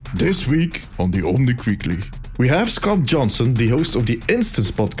This week on the Omnic Weekly, we have Scott Johnson, the host of the Instance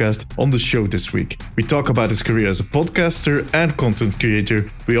podcast, on the show this week. We talk about his career as a podcaster and content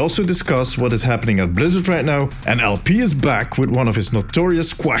creator. We also discuss what is happening at Blizzard right now, and LP is back with one of his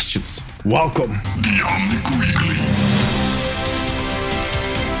notorious questions. Welcome. The Omnic Weekly.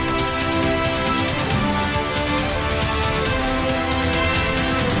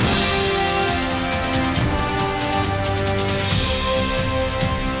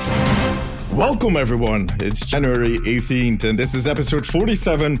 Welcome everyone, it's January 18th and this is episode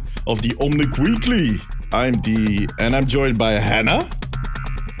 47 of the Omnic Weekly. I'm joined by Hannah.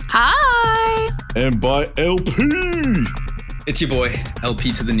 Hi! And by LP. It's your boy,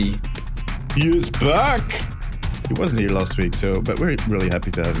 LP to the knee. He is back. He wasn't here last week, but we're really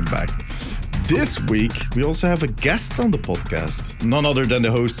happy to have him back. This week, we also have a guest on the podcast. None other than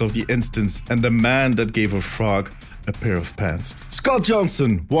the host of The Instance and the man that gave a frog a pair of pants. Scott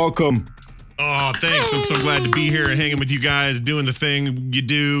Johnson, welcome. Oh, thanks. I'm so glad to be here and hanging with you guys, doing the thing you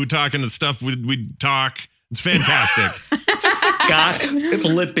do, talking the stuff we talk. It's fantastic. Scott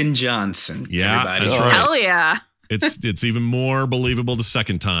Flippin' Johnson. Yeah, everybody. that's right. Hell yeah. It's even more believable the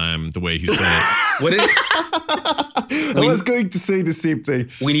second time, the way he said it. What I was going to say the same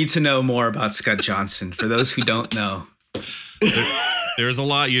thing. We need to know more about Scott Johnson. For those who don't know. There's a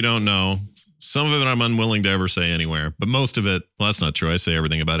lot you don't know. Some of it I'm unwilling to ever say anywhere, but most of it, well, that's not true. I say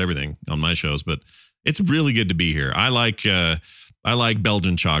everything about everything on my shows, but it's really good to be here. I like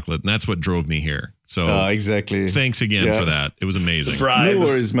Belgian chocolate, and that's what drove me here. So exactly. Thanks again for that. It was amazing. No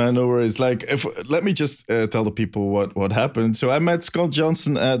worries, man. No worries. Let me just tell the people what happened. So I met Scott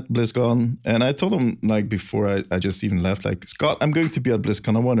Johnson at BlizzCon, and I told him before I just even left, Scott, I'm going to be at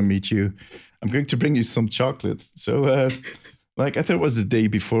BlizzCon. I want to meet you. I'm going to bring you some chocolate. So I thought it was the day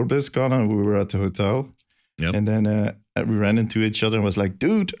before BlizzCon, and we were at the hotel. Yep. And then we ran into each other and was like,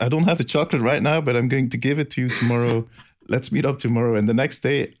 dude, I don't have the chocolate right now, but I'm going to give it to you tomorrow. Let's meet up tomorrow. And the next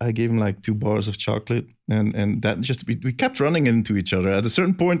day, I gave him 2 bars of chocolate. And that just, we kept running into each other. At a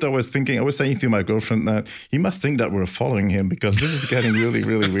certain point, I was saying to my girlfriend that he must think that we're following him because this is getting really,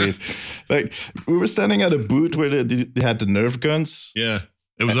 really weird. We were standing at a booth where they had the Nerf guns. Yeah.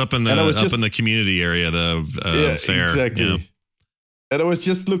 It was up in the community area, the fair. Exactly. Yeah. And I was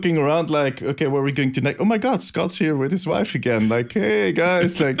just looking around okay, where are we going to next? Oh my God, Scott's here with his wife again. Hey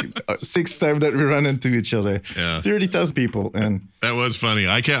guys, 6th time that we run into each other. Yeah. 30,000 people. And that was funny.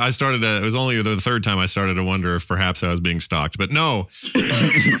 It was only the 3rd time I started to wonder if perhaps I was being stalked, but no.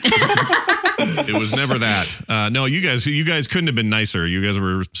 It was never that. No, you guys couldn't have been nicer. You guys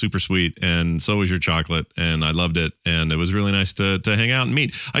were super sweet, and so was your chocolate, and I loved it, and it was really nice to hang out and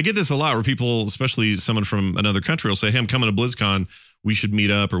meet. I get this a lot where people, especially someone from another country, will say, hey, I'm coming to BlizzCon. We should meet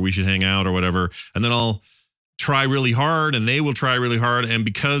up or we should hang out or whatever. And then I'll try really hard and they will try really hard. And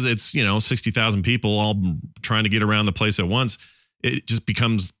because it's, 60,000 people all trying to get around the place at once, it just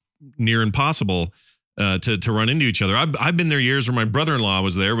becomes near impossible to run into each other. I've been there years where my brother-in-law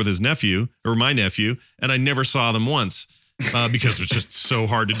was there with his nephew or my nephew, and I never saw them once because it was just so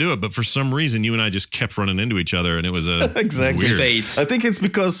hard to do it. But for some reason, you and I just kept running into each other, and it was exactly weird. Fate. I think it's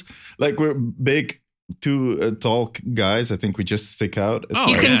because we're big, 2 tall guys. I think we just stick out.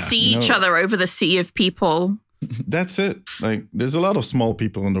 You can see each other over the sea of people. That's it. There's a lot of small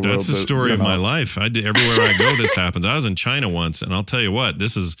people in the world. That's the story of my life. Everywhere I go, this happens. I was in China once, and I'll tell you what,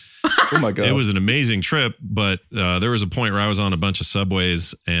 this is. Oh my God! It was an amazing trip, but there was a point where I was on a bunch of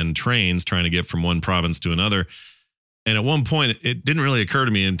subways and trains trying to get from one province to another, and at one point, it didn't really occur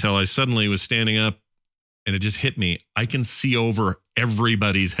to me until I suddenly was standing up. And it just hit me. I can see over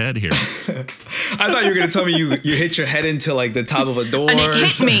everybody's head here. I thought you were going to tell me you hit your head into the top of a door. And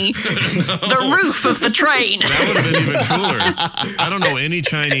it hit me. The roof of the train. That would have been even cooler. I don't know any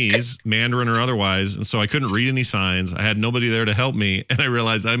Chinese, Mandarin or otherwise. And so I couldn't read any signs. I had nobody there to help me. And I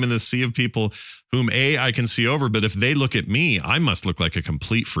realized I'm in this sea of people whom I can see over. But if they look at me, I must look like a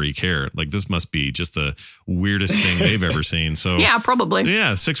complete freak here. This must be just the weirdest thing they've ever seen. So yeah, probably.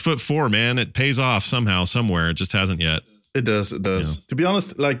 Yeah, 6'4", man. It pays off somehow, somewhere. It just hasn't yet. It does. Yeah. To be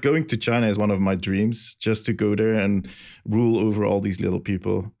honest, going to China is one of my dreams, just to go there and rule over all these little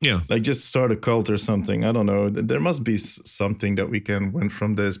people. Yeah. Just start a cult or something. I don't know. There must be something that we can win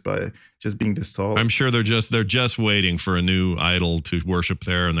from this by just being this tall. I'm sure they're just waiting for a new idol to worship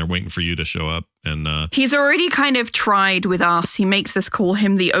there, and they're waiting for you to show up. And he's already kind of tried with us. He makes us call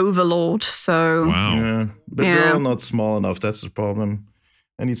him the Overlord. So wow. Yeah. But they're all not small enough. That's the problem.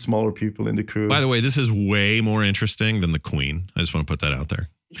 I need smaller people in the crew. By the way, this is way more interesting than the Queen. I just want to put that out there.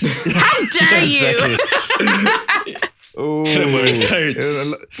 How dare you? Oh, it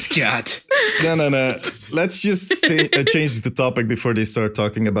hurts. Scott. No. Let's just change the topic before they start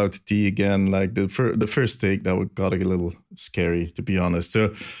talking about tea again. Like the first take, that got a little scary, to be honest.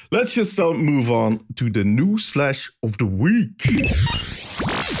 So let's just move on to the news flash of the week.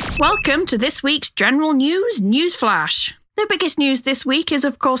 Welcome to this week's General News Flash. The biggest news this week is,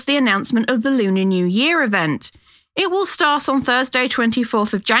 of course, the announcement of the Lunar New Year event. It will start on Thursday,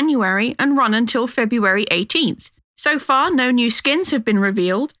 24th of January and run until February 18th. So far, no new skins have been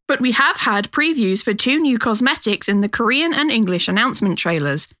revealed, but we have had previews for 2 new cosmetics in the Korean and English announcement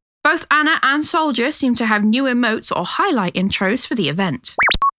trailers. Both Anna and Soldier seem to have new emotes or highlight intros for the event.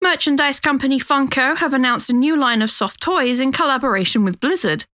 Merchandise company Funko have announced a new line of soft toys in collaboration with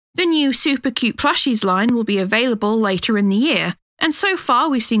Blizzard. The new Super Cute Plushies line will be available later in the year, and so far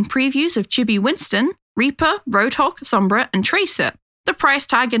we've seen previews of Chibi Winston, Reaper, Roadhog, Sombra, and Tracer. The price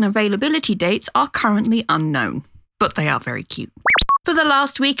tag and availability dates are currently unknown, but they are very cute. For the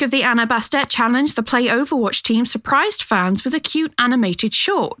last week of the Anna Bastet Challenge, the Play Overwatch team surprised fans with a cute animated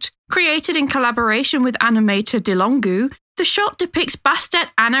short. Created in collaboration with animator Delongu, the short depicts Bastet,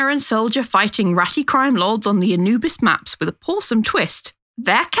 Anna, and Soldier fighting ratty crime lords on the Anubis maps with a pawsome twist.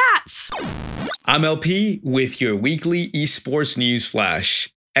 They're cats! I'm LP with your weekly esports news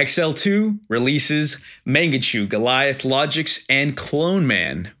flash. XL2 releases Mangachu, Goliath, Logix, and Clone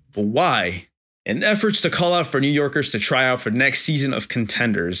Man. But why? In efforts to call out for New Yorkers to try out for next season of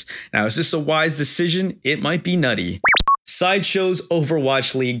Contenders. Now, is this a wise decision? It might be nutty. Sideshow's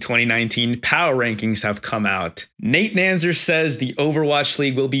Overwatch League 2019 power rankings have come out. Nate Nanzer says the Overwatch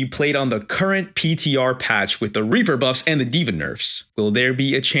League will be played on the current PTR patch with the Reaper buffs and the D.Va nerfs. Will there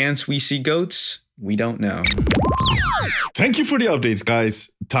be a chance we see goats? We don't know. Thank you for the updates, guys.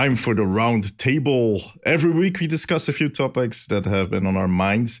 Time for the round table. Every week we discuss a few topics that have been on our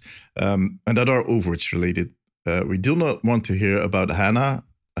minds and that are Overwatch related. We do not want to hear about Hannah,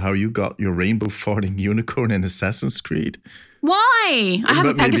 how you got your rainbow farting unicorn in Assassin's Creed. Why? I have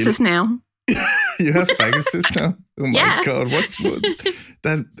a Pegasus now. You have Pegasus now? Oh my God,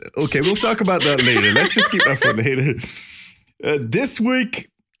 that's okay, we'll talk about that later. Let's just keep that for later. This week,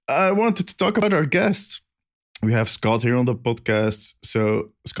 I wanted to talk about our guest. We have Scott here on the podcast.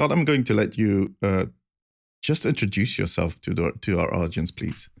 So, Scott, I'm going to let you just introduce yourself to our audience,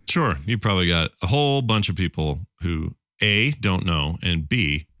 please. Sure. You probably got a whole bunch of people who A, don't know, and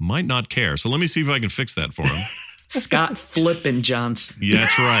B, might not care. So let me see if I can fix that for them. Scott Flippin' Johnson. Yeah,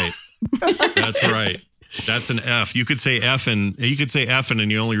 that's right. That's right. That's an F. You could say effing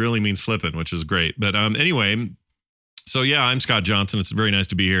and you only really means flipping, which is great. But anyway, so yeah, I'm Scott Johnson. It's very nice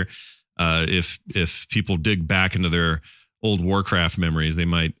to be here. If people dig back into their old Warcraft memories, they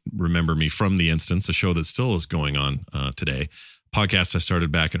might remember me from The Instance, a show that still is going on today. Podcast I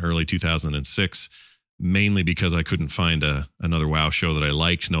started back in early 2006, mainly because I couldn't find another WoW show that I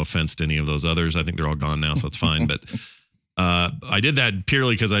liked. No offense to any of those others. I think they're all gone now, so it's fine. But I did that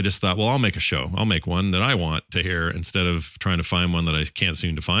purely because I just thought, well, I'll make a show. I'll make one that I want to hear instead of trying to find one that I can't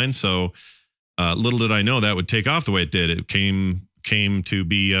seem to find. So little did I know that would take off the way it did. It came to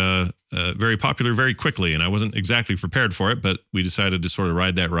be very popular very quickly, and I wasn't exactly prepared for it, but we decided to sort of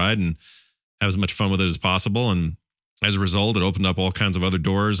ride that ride and have as much fun with it as possible. And as a result, it opened up all kinds of other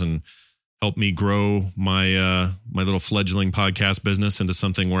doors and helped me grow my my little fledgling podcast business into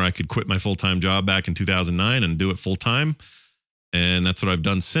something where I could quit my full-time job back in 2009 and do it full-time. And that's what I've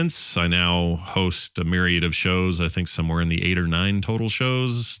done since. I now host a myriad of shows, I think somewhere in the 8 or 9 total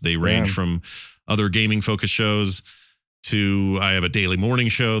shows. They range from other gaming-focused shows to I have a daily morning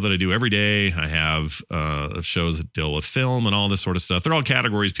show that I do every day. I have shows that deal with film and all this sort of stuff. They're all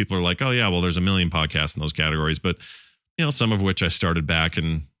categories. People are like, oh, yeah, well, there's a million podcasts in those categories. But, you know, some of which I started back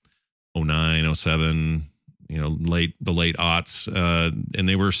in 09, 07, you know, the late aughts. And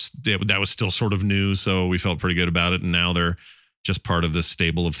that was still sort of new. So we felt pretty good about it. And now they're just part of this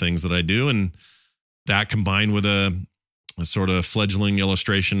stable of things that I do. And that combined with a sort of fledgling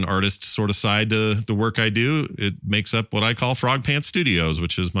illustration artist sort of side to the work I do, it makes up what I call Frog Pants Studios,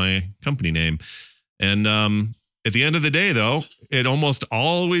 which is my company name. And at the end of the day, though, it almost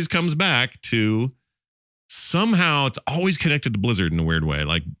always comes back to somehow it's always connected to Blizzard in a weird way.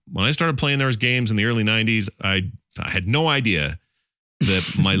 Like when I started playing those games in the early 90s, I had no idea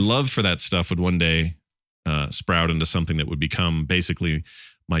that my love for that stuff would one day sprout into something that would become basically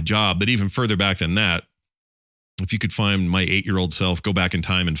my job. But even further back than that, if you could find my 8-year-old self, go back in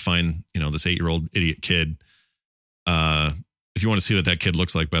time and find, you know, this 8-year-old idiot kid. If you want to see what that kid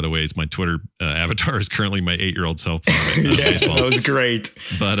looks like, by the way, is my Twitter avatar is currently my 8-year-old self playing baseball. That was great.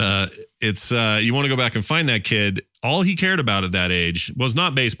 But it's you want to go back and find that kid. All he cared about at that age was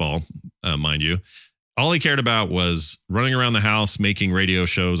not baseball, mind you. all he cared about was running around the house, making radio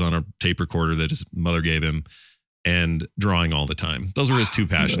shows on a tape recorder that his mother gave him, and drawing all the time. Those were his two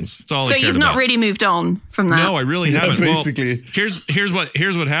passions. That's all he cared about. So you've not really moved on from that? No, I really haven't. Basically. Well,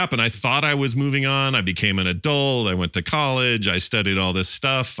 here's what happened. I thought I was moving on. I became an adult. I went to college. I studied all this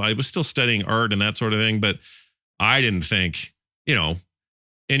stuff. I was still studying art and that sort of thing, but I didn't think,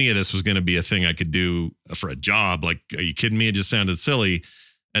 any of this was going to be a thing I could do for a job. Like, are you kidding me? It just sounded silly.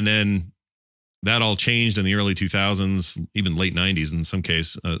 And then that all changed in the early 2000s, even late 90s in some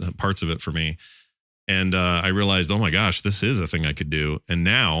case, parts of it for me. And I realized, oh my gosh, this is a thing I could do. And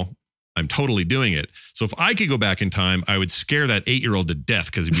now I'm totally doing it. So if I could go back in time, I would scare that 8-year-old to death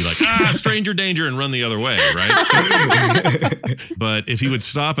because he'd be like, stranger danger, and run the other way, right? But if he would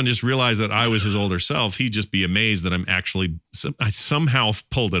stop and just realize that I was his older self, he'd just be amazed that I somehow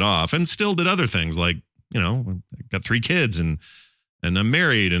pulled it off and still did other things like, I got 3 kids and I'm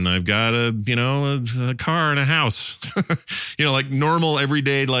married and I've got a car and a house, like normal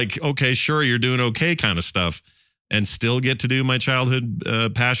everyday, like, okay, sure, you're doing okay kind of stuff, and still get to do my childhood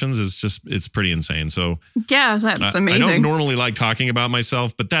passions it's pretty insane. So yeah, that's amazing. I don't normally like talking about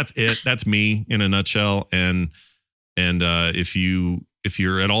myself, but that's it. That's me in a nutshell. And if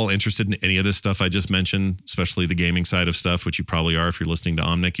you're at all interested in any of this stuff I just mentioned, especially the gaming side of stuff, which you probably are, if you're listening to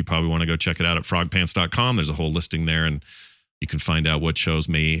Omnic, you probably want to go check it out at frogpants.com. There's a whole listing there, and you can find out what shows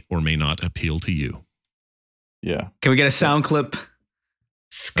may or may not appeal to you. Yeah. Can we get a sound clip?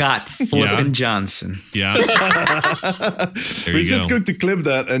 Scott Flippin' Johnson. Yeah. We're just going to clip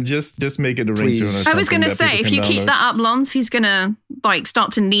that and just make it a ringtone or something. I was going to say, if you keep that up, Lons, he's going to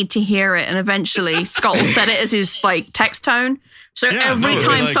start to need to hear it. And eventually Scott will set it as his text tone. So every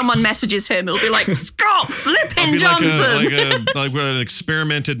time someone messages him, it'll be like, Scott Flippin' Johnson. Like an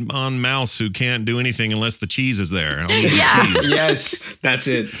experimented on mouse who can't do anything unless the cheese is there. Cheese. Yes, that's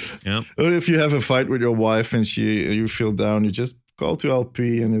it. Yep. Or if you have a fight with your wife and you feel down, you just call to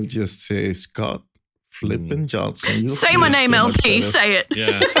LP and it'll just say, Scott Flippin' Johnson. Say my name, LP. Say it.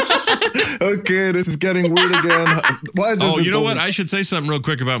 Yeah. Okay, this is getting weird again. Why does you know what? I should say something real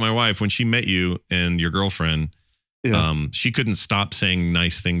quick about my wife. When she met you and your girlfriend, she couldn't stop saying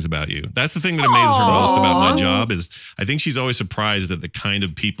nice things about you. That's the thing that amazes her most about my job is I think she's always surprised at the kind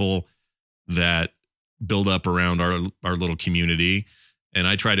of people that build up around our little community. And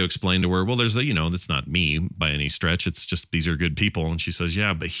I try to explain to her, well, there's that's not me by any stretch. It's just, these are good people. And she says,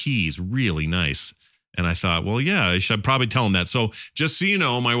 yeah, but he's really nice. And I thought, well, yeah, I should probably tell him that. So just so you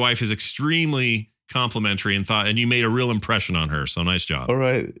know, my wife is extremely complimentary and you made a real impression on her. So nice job. All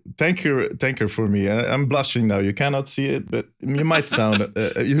right. Thank her for me. I'm blushing now. You cannot see it, but you might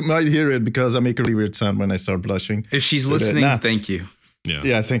you might hear it because I make a really weird sound when I start blushing. If she's listening, thank you.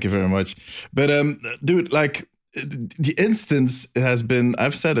 Yeah. Thank you very much. But dude, the instance has been,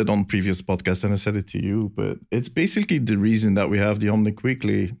 I've said it on previous podcasts and I said it to you, but it's basically the reason that we have the Omnic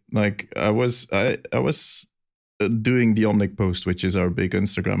Weekly. Like I was doing the Omnic Post, which is our big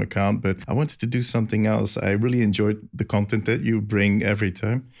Instagram account, but I wanted to do something else. I really enjoyed the content that you bring every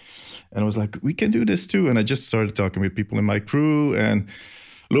time. And I was like, we can do this too. And I just started talking with people in my crew, and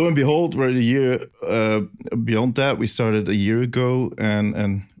lo and behold, we're a year beyond that. We started a year ago,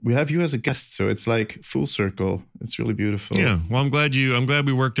 and we have you as a guest. So it's like full circle. It's really beautiful. Yeah. Well, I'm glad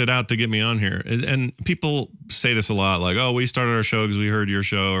we worked it out to get me on here. And people say this a lot, like, oh, we started our show because we heard your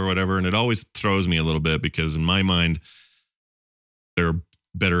show or whatever. And it always throws me a little bit because in my mind, there are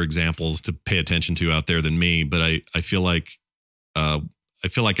better examples to pay attention to out there than me. But I feel like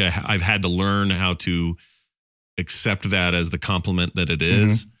I've had to learn how to accept that as the compliment that it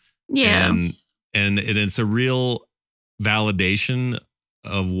is. Mm-hmm. Yeah. And it's a real validation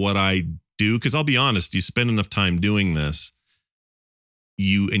of what I do. Cause I'll be honest, you spend enough time doing this,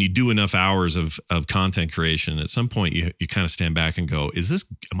 you do enough hours of content creation. At some point you kind of stand back and go,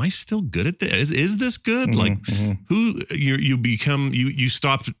 am I still good at this? Is this good? Mm-hmm. Like you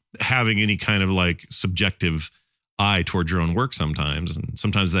stop having any kind of like subjective eye toward your own work sometimes. And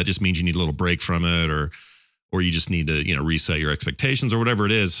sometimes that just means you need a little break from it, or you just need to, reset your expectations or whatever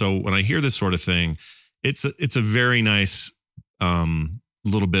it is. So when I hear this sort of thing, it's a very nice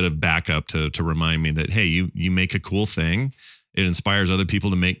little bit of backup to remind me that, hey, you make a cool thing. It inspires other people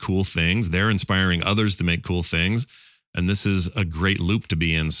to make cool things. They're inspiring others to make cool things. And this is a great loop to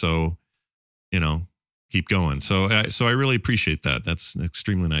be in. So, keep going. So I really appreciate that. That's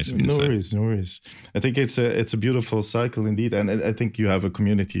extremely nice of you to say. No worries. I think it's a beautiful cycle indeed. And I think you have a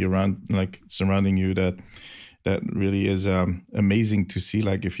community around, like, surrounding you that really is amazing to see.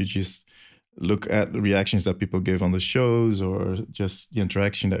 Like, if you just look at the reactions that people give on the shows or just the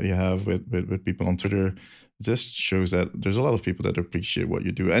interaction that you have with people on Twitter, it just shows that there's a lot of people that appreciate what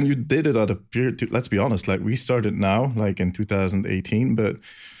you do. And you did it at a period, let's be honest, like we started now, like in 2018, but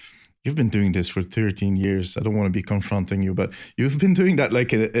you've been doing this for 13 years. I don't want to be confronting you, but you've been doing that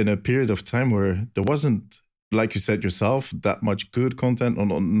like in a period of time where there wasn't, like you said yourself, that much good content or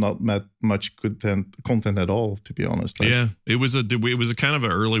not much good content at all, to be honest. Like, yeah, it was a kind of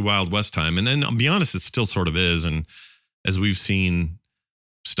an early Wild West time. And then I'll be honest, it still sort of is. And as we've seen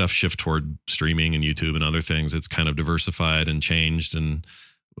stuff shift toward streaming and YouTube and other things, it's kind of diversified and changed. And,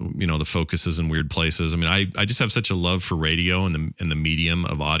 you know, the focus is in weird places. I mean, I just have such a love for radio and the medium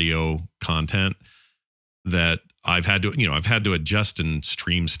of audio content that I've had to adjust and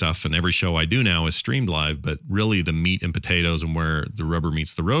stream stuff, and every show I do now is streamed live. But really, the meat and potatoes and where the rubber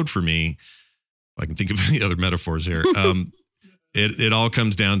meets the road for me, if I can think of any other metaphors here, it all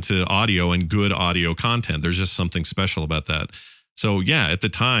comes down to audio and good audio content. There's just something special about that. So yeah, at the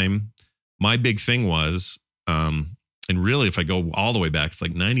time, my big thing was, and really, if I go all the way back, it's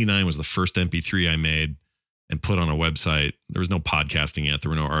like 99 was the first MP3 I made and put on a website. There was no podcasting yet. There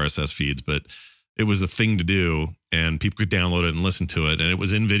were no RSS feeds, but it was a thing to do, and people could download it and listen to it. And it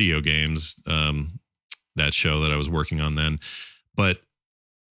was in video games, that show that I was working on then. But,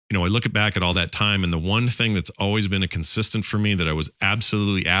 you know, I look back at all that time, and the one thing that's always been a consistent for me that I was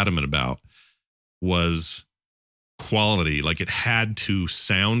absolutely adamant about was quality. Like, it had to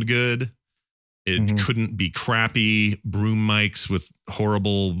sound good. It couldn't be crappy broom mics with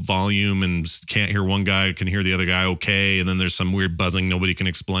horrible volume and can't hear one guy, can hear the other guy okay. And then there's some weird buzzing nobody can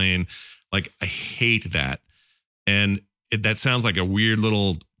explain. Like, I hate that. And that sounds like a weird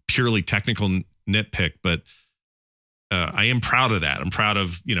little purely technical nitpick, but I am proud of that. I'm proud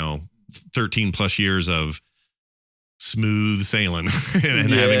of, 13 plus years of smooth sailing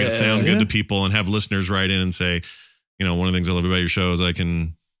and having it sound good to people and have listeners write in and say, one of the things I love about your show is I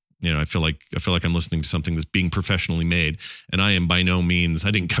can, I feel like I'm listening to something that's being professionally made. And I am by no means,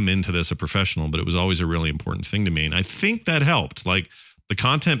 I didn't come into this a professional, but it was always a really important thing to me. And I think that helped. Like, the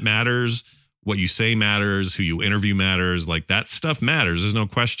content matters, what you say matters, who you interview matters, like that stuff matters. There's no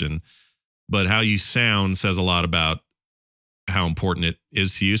question. But how you sound says a lot about how important it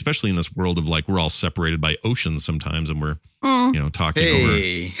is to you, especially in this world of like, we're all separated by oceans sometimes and we're, talking over.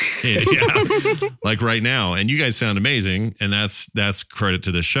 Yeah, like right now. And you guys sound amazing. And that's credit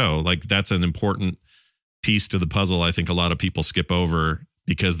to the show. Like, that's an important piece to the puzzle. I think a lot of people skip over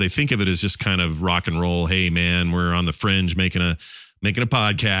because they think of it as just kind of rock and roll. Hey man, we're on the fringe making a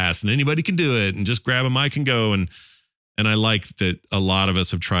podcast and anybody can do it and just grab a mic and go. And I like that a lot of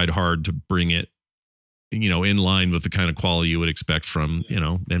us have tried hard to bring it, in line with the kind of quality you would expect from,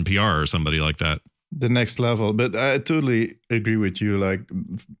 NPR or somebody like that. The next level. But I totally agree with you. Like,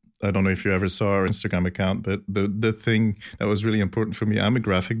 I don't know if you ever saw our Instagram account, but the thing that was really important for me, I'm a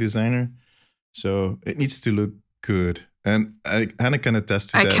graphic designer, so it needs to look good. And Hannah can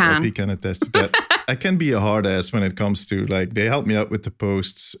attest to that. RP can attest to that. I can be a hard ass when it comes to, like, they help me out with the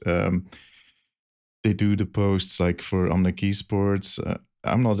posts. They do the posts like for Omnic Esports.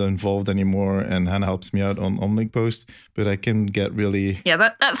 I'm not involved anymore, and Hannah helps me out on Omnic Post, but I can get really... Yeah,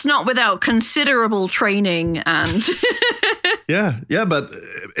 that's not without considerable training and... Yeah, but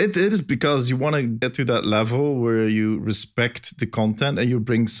it is because you want to get to that level where you respect the content and you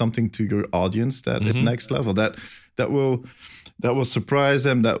bring something to your audience that is next level, that will surprise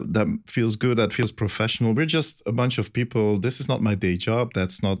them, that feels good, that feels professional. We're just a bunch of people. This is not my day job.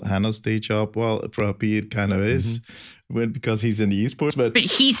 That's not Hannah's day job. Well, for RP, it kind of is, because he's in the esports. But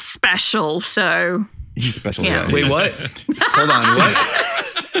he's special, so... He's special. Yeah. Wait, what? Hold on, what?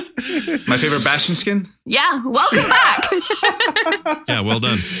 My favorite Bastion skin? Yeah, welcome back. Yeah, well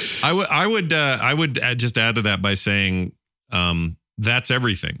done. I would just add to that by saying that's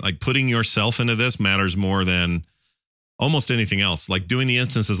everything. Like, putting yourself into this matters more than almost anything else. Like, doing the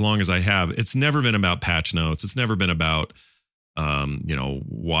instance as long as I have, it's never been about patch notes. It's never been about,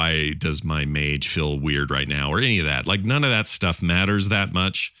 why does my mage feel weird right now or any of that. Like, none of that stuff matters that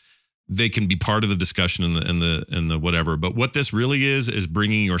much. They can be part of the discussion in the whatever. But what this really is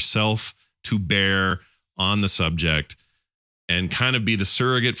bringing yourself to bear on the subject and kind of be the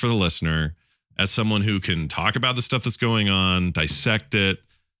surrogate for the listener as someone who can talk about the stuff that's going on, dissect it,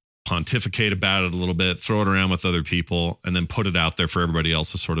 pontificate about it a little bit, throw it around with other people, and then put it out there for everybody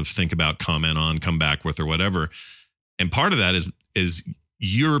else to sort of think about, comment on, come back with, or whatever. And part of that is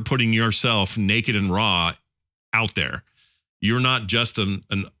you're putting yourself naked and raw out there. You're not just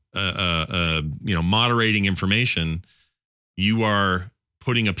moderating information. You are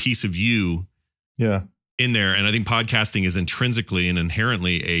putting a piece of you in there. And I think podcasting is intrinsically and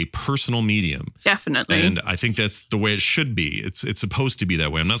inherently a personal medium. Definitely. And I think that's the way it should be. It's supposed to be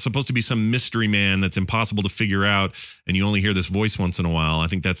that way. I'm not supposed to be some mystery man that's impossible to figure out and you only hear this voice once in a while. I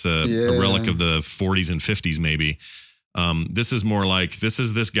think that's a relic of the 40s and 50s maybe. This is more like, this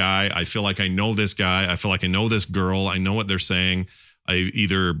is this guy. I feel like I know this guy. I feel like I know this girl. I know what they're saying. I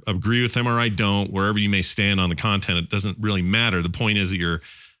either agree with them or I don't. Wherever you may stand on the content, it doesn't really matter. The point is that you're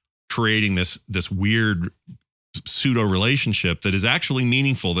creating this weird pseudo relationship that is actually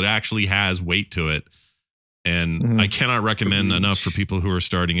meaningful, that actually has weight to it. And I cannot recommend enough for people who are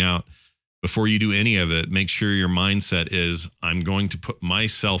starting out, before you do any of it, make sure your mindset is, I'm going to put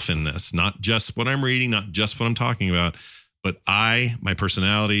myself in this, not just what I'm reading, not just what I'm talking about, but my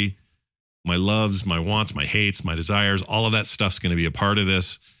personality, my loves, my wants, my hates, my desires, all of that stuff's going to be a part of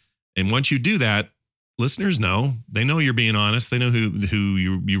this. And once you do that, listeners know, they know you're being honest. They know who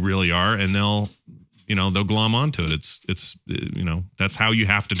you really are, and they'll glom onto it. It's that's how you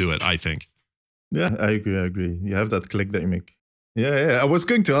have to do it, I think. Yeah, I agree. You have that click that you make. Yeah. I was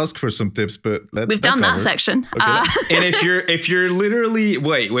going to ask for some tips, but we've done that section. Okay. And if you're literally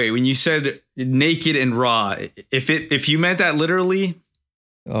wait, when you said naked and raw, if you meant that literally.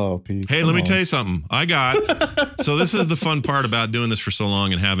 Oh, Pete. Hey, let me tell you something. So this is the fun part about doing this for so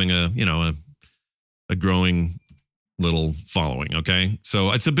long and having a growing little following. Okay.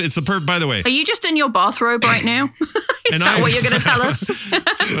 So it's by the way. Are you just in your bathrobe right now? Is that what you're going to tell us?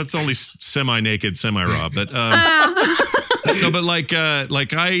 That's only semi-naked, semi-raw, but, no, but like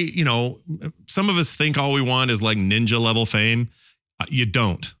some of us think all we want is like ninja level fame. You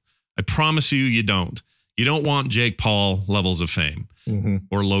don't. I promise you don't. You don't want Jake Paul levels of fame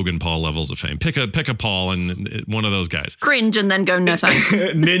or Logan Paul levels of fame. Pick a Paul and one of those guys. Cringe and then go, no thanks.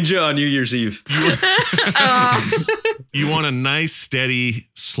 Ninja on New Year's Eve. You want a nice steady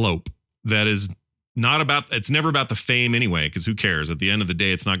slope that is it's never about the fame anyway, because who cares? At the end of the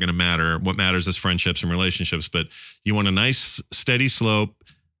day, it's not going to matter. What matters is friendships and relationships. But you want a nice steady slope,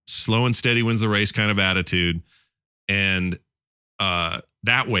 slow and steady wins the race kind of attitude. And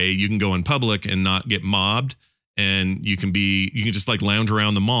that way you can go in public and not get mobbed. And you can just like lounge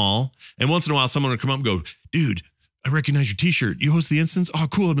around the mall. And once in a while, someone will come up and go, dude, I recognize your t-shirt. You host The Instance? Oh,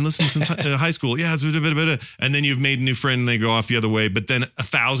 cool. I've been listening since high school. Yeah. It's and then you've made a new friend and they go off the other way. But then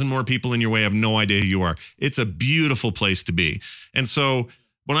 1,000 more people in your way have no idea who you are. It's a beautiful place to be. And so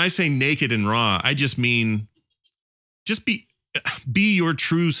when I say naked and raw, I just mean, just be your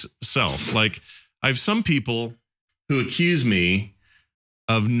true self. Like I have some people who accuse me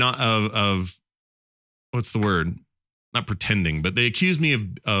of what's the word? Not pretending, but they accuse me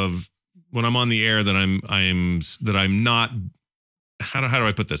of when I'm on the air that I'm not. How do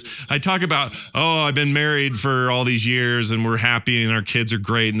I put this? I talk about, I've been married for all these years and we're happy and our kids are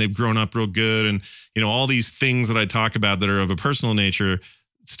great and they've grown up real good. And, all these things that I talk about that are of a personal nature,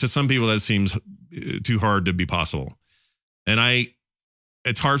 to some people that seems too hard to be possible. And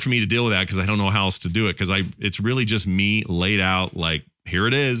it's hard for me to deal with that because I don't know how else to do it. Because it's really just me laid out like, here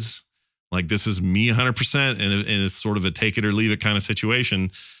it is. Like, this is me 100%. And it's sort of a take it or leave it kind of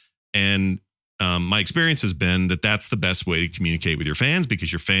situation. And my experience has been that that's the best way to communicate with your fans,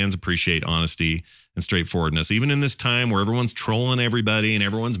 because your fans appreciate honesty and straightforwardness. Even in this time where everyone's trolling everybody and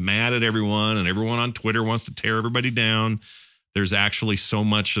everyone's mad at everyone and everyone on Twitter wants to tear everybody down, there's actually so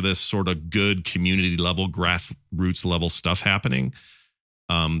much of this sort of good community level, grassroots level stuff happening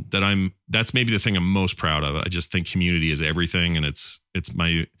that's maybe the thing I'm most proud of. I just think community is everything. And it's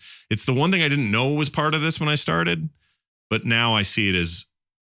the one thing I didn't know was part of this when I started, but now I see it as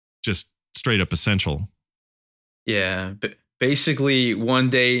just straight up essential. Yeah. Basically, one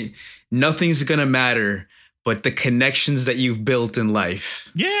day, nothing's going to matter but the connections that you've built in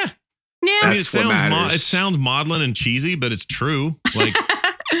life. Yeah. Yeah. I mean, it sounds maudlin and cheesy, but it's true. Like,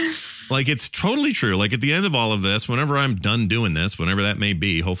 like it's totally true. Like at the end of all of this, whenever I'm done doing this, whenever that may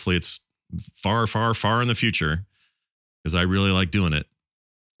be, hopefully it's far, far, far in the future, because I really like doing it.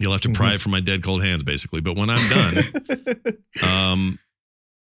 You'll have to pry it from my dead cold hands, basically. But when I'm done,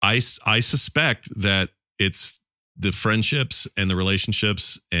 I suspect that it's the friendships and the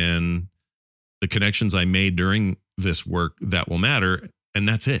relationships and the connections I made during this work that will matter. And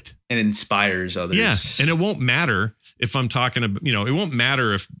that's it. And inspires others. Yeah. And it won't matter if I'm talking about, it won't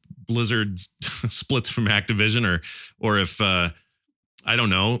matter if Blizzard splits from Activision or if, I don't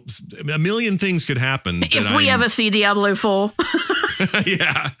know, a million things could happen. If we ever see Diablo 4.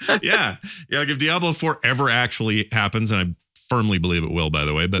 Yeah. Like if Diablo 4 ever actually happens, and I firmly believe it will, by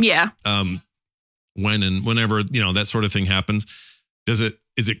the way, but yeah. Whenever, that sort of thing happens, is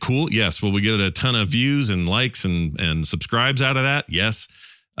it cool? Yes. Will we get a ton of views and likes and subscribes out of that? Yes.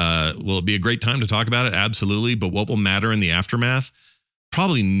 Will it be a great time to talk about it? Absolutely. But what will matter in the aftermath?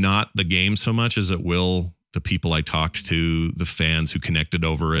 Probably not the game so much as it will the people I talked to, the fans who connected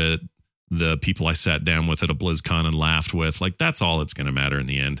over it, the people I sat down with at a BlizzCon and laughed with. Like, that's all that's going to matter in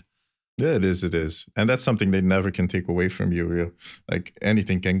the end. Yeah, it is. It is. And that's something they never can take away from you. Like,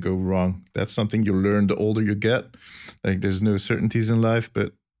 anything can go wrong. That's something you learn the older you get. Like, there's no certainties in life,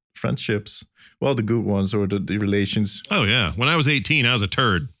 but friendships, well, the good ones or the relations. Oh, yeah. When I was 18, I was a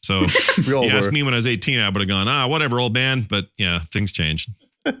turd. So We all you asked were. me when I was 18, I would have gone, whatever, old man. But yeah, things changed.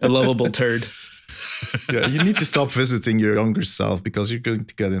 A lovable turd. Yeah, you need to stop visiting your younger self because you're going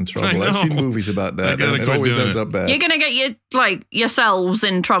to get in I trouble. know. I've seen movies about I that, gotta and it quit always doing ends it. up bad. You're gonna get yourselves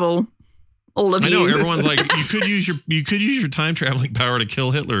in trouble. All of I you. know everyone's like, you could use your time traveling power to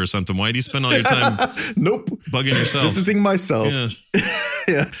kill Hitler or something. Why do you spend all your time Nope. bugging yourself? Visiting myself.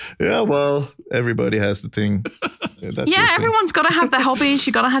 Yeah. Yeah. Well, everybody has the thing. That's your Yeah, thing, everyone's got to have their hobbies.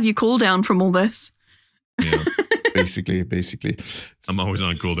 You got to have your cool down from all this. Yeah. basically. I'm always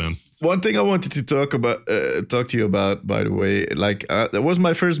on cooldown. One thing I wanted to talk to you about, by the way, like that was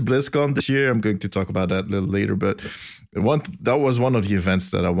my first BlizzCon this year. I'm going to talk about that a little later, but that was one of the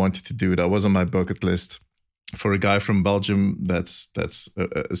events that I wanted to do. That was on my bucket list for a guy from Belgium. That's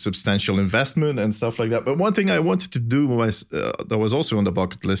a substantial investment and stuff like that. But one thing I wanted to do that was also on the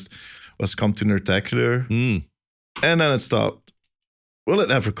bucket list was come to Nerdtacular, and then it stopped. Will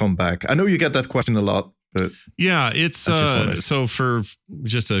it ever come back? I know you get that question a lot. But yeah, it's so for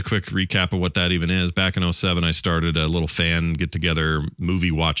just a quick recap of what that even is. Back in 2007, I started a little fan get together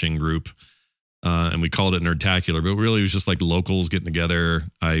movie watching group, and we called it Nerdtacular. But really, it was just like locals getting together.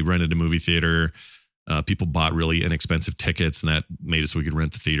 I rented a movie theater. People bought really inexpensive tickets, and that made it so we could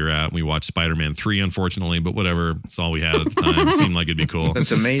rent the theater out. And we watched Spider-Man 3, unfortunately, but whatever. It's all we had at the time. It seemed like it'd be cool.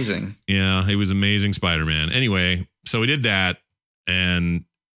 That's amazing. Yeah, it was amazing Spider-Man. Anyway, so we did that, and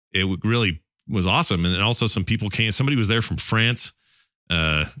it really was awesome. And also some people came, somebody was there from France,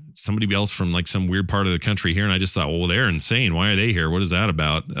 somebody else from like some weird part of the country here. And I just thought, well, they're insane. Why are they here? What is that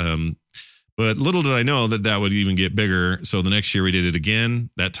about? But little did I know that would even get bigger. So the next year we did it again.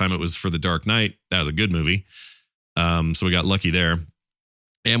 That time it was for The Dark Knight. That was a good movie. So we got lucky there,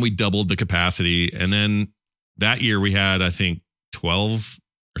 and we doubled the capacity. And then that year we had, I think 12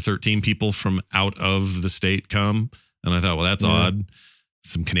 or 13 people from out of the state come. And I thought, well, that's odd.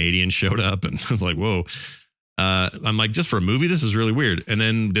 Some Canadians showed up, and I was like, whoa. I'm like, just for a movie, this is really weird. And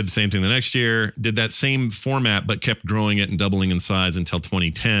then did the same thing the next year, did that same format, but kept growing it and doubling in size until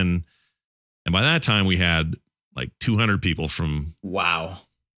 2010. And by that time we had like 200 people from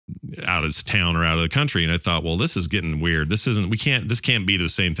out of town or out of the country. And I thought, well, this is getting weird. This can't be the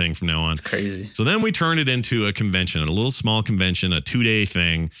same thing from now on. It's crazy. So then we turned it into a convention, a little small convention, a 2-day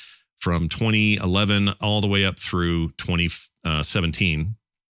thing from 2011 all the way up through 2017.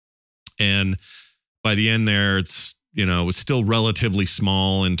 And by the end there, it was still relatively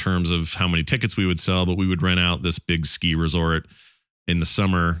small in terms of how many tickets we would sell, but we would rent out this big ski resort in the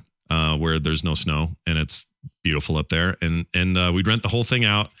summer where there's no snow and it's beautiful up there. And we'd rent the whole thing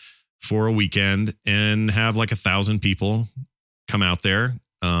out for a weekend and have like 1,000 people come out there.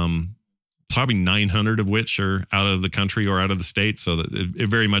 Probably 900 of which are out of the country or out of the state. So that it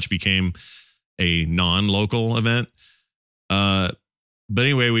very much became a non-local event. But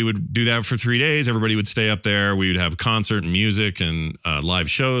anyway, we would do that for 3 days. Everybody would stay up there. We would have concert and music and live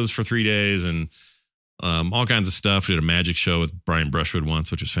shows for 3 days and all kinds of stuff. We did a magic show with Brian Brushwood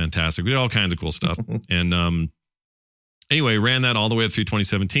once, which was fantastic. We did all kinds of cool stuff. And anyway, ran that all the way up through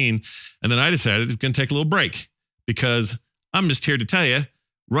 2017. And then I decided it's going to take a little break because I'm just here to tell you,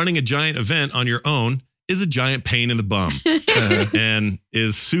 running a giant event on your own is a giant pain in the bum and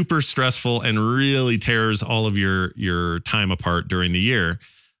is super stressful and really tears all of your time apart during the year.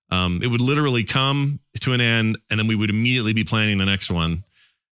 It would literally come to an end and then we would immediately be planning the next one.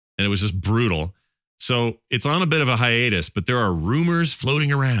 And it was just brutal. So it's on a bit of a hiatus, but there are rumors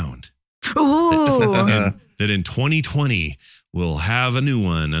floating around that in 2020, we'll have a new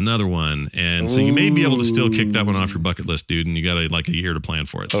one, another one. And so you may be able to still kick that one off your bucket list, dude. And you got like a year to plan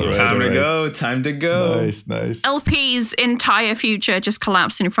for it. So All right. Time to go. Nice. LP's entire future just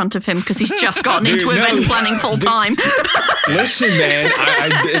collapsed in front of him because he's just gotten into Dude, event no. planning full time. Listen, man,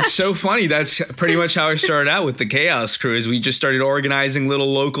 it's so funny. That's pretty much how I started out with the Chaos Crew. Is we just started organizing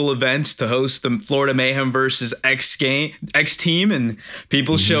little local events to host the Florida Mayhem versus X team, and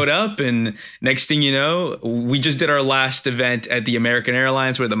people showed up. And next thing you know, we just did our last event at the American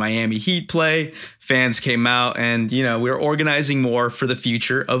Airlines where the Miami Heat play. Fans came out, and we're organizing more for the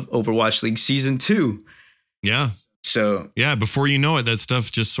future of Overwatch League Season 2. yeah. So Yeah, before you know it, that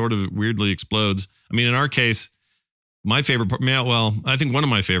stuff just sort of weirdly explodes. I mean, in our case, My favorite part, I think one of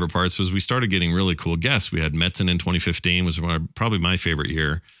my favorite parts was we started getting really cool guests. We had Metzen in 2015, was probably my favorite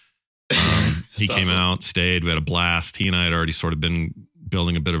year. He came out, stayed, we had a blast. He and I had already sort of been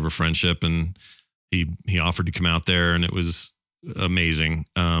building a bit of a friendship, and he offered to come out there, and it was amazing.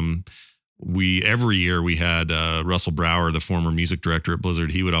 Every year we had Russell Brower, the former music director at Blizzard.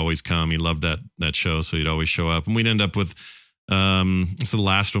 He would always come. He loved that show, so he'd always show up. And we'd end up with so the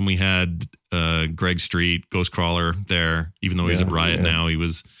last one we had Greg Street, Ghostcrawler there. Even though he's at Riot now, he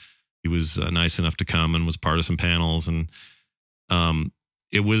was nice enough to come and was part of some panels. And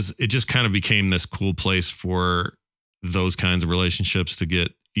it just kind of became this cool place for those kinds of relationships to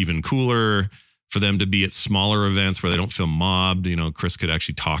get even cooler, for them to be at smaller events where they don't feel mobbed. You know, Chris could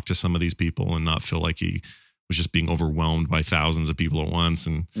actually talk to some of these people and not feel like he was just being overwhelmed by thousands of people at once.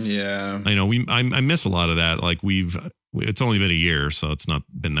 And I know I miss a lot of that. Like it's only been a year, so it's not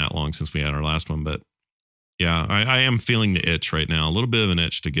been that long since we had our last one. But yeah, I am feeling the itch right now, a little bit of an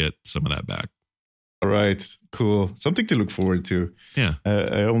itch to get some of that back. All right, cool. Something to look forward to. Yeah.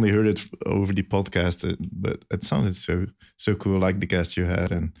 I only heard it over the podcast, but it sounded so cool, like the guest you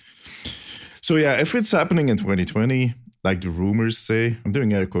had. And so, yeah, if it's happening in 2020, like the rumors say, I'm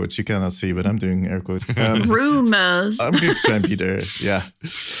doing air quotes. You cannot see, but I'm doing air quotes. Rumors. I'm going to try and be there. Yeah.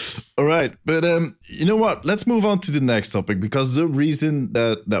 All right. But you know what? Let's move on to the next topic, because the reason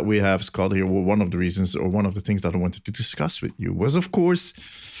that we have Scott here, well, one of the reasons, or one of the things that I wanted to discuss with you was, of course,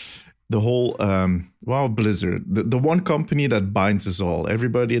 the whole, Blizzard, the one company that binds us all.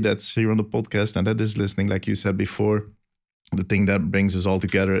 Everybody that's here on the podcast and that is listening, like you said before, the thing that brings us all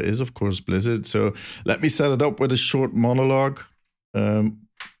together is, of course, Blizzard. So let me set it up with a short monologue.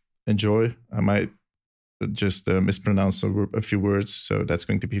 Enjoy. I might just mispronounce a few words, so that's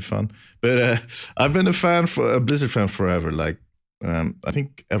going to be fun. But I've been a Blizzard fan forever. Like, I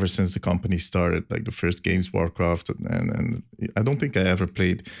think ever since the company started, like the first games, Warcraft, and I don't think I ever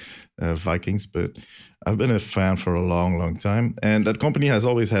played Vikings, but I've been a fan for a long, long time. And that company has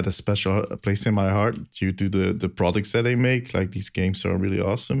always had a special place in my heart due to the products that they make. Like, these games are really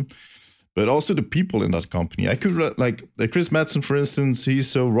awesome. But also the people in that company. I could, like Chris Metzen, for instance, he's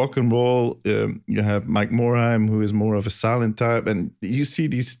so rock and roll. You have Mike Morhaime, who is more of a silent type. And you see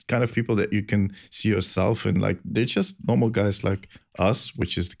these kind of people that you can see yourself in. Like, they're just normal guys like us,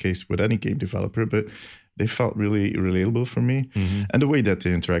 which is the case with any game developer. But they felt really relatable for me. Mm-hmm. And the way that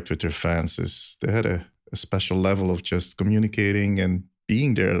they interact with their fans they had a special level of just communicating and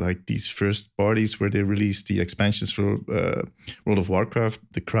being there. Like these first parties where they released the expansions for World of Warcraft,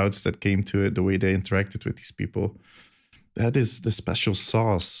 the crowds that came to it, the way they interacted with these people, that is the special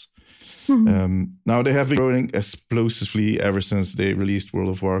sauce. Mm-hmm. Now they have been growing explosively ever since they released World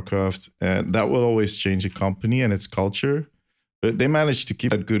of Warcraft, and that will always change a company and its culture. But they managed to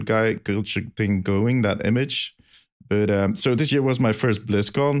keep that good guy culture thing going, that image. But so this year was my first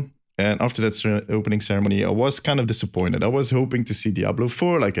BlizzCon. And after that opening ceremony, I was kind of disappointed. I was hoping to see Diablo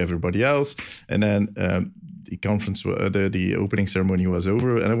 4 like everybody else. And then the conference, the opening ceremony was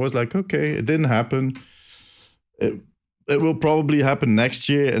over. And I was like, okay, it didn't happen. It will probably happen next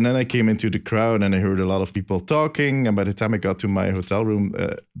year. And then I came into the crowd and I heard a lot of people talking. And by the time I got to my hotel room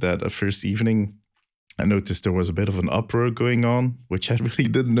that first evening, I noticed there was a bit of an uproar going on, which I really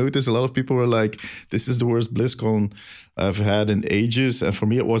didn't notice. A lot of people were like, this is the worst BlizzCon I've had in ages. And for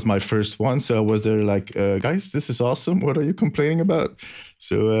me, it was my first one. So I was there like, guys, this is awesome. What are you complaining about?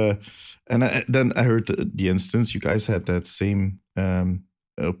 So, then I heard the instance. You guys had that same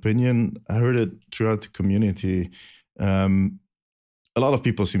opinion. I heard it throughout the community. A lot of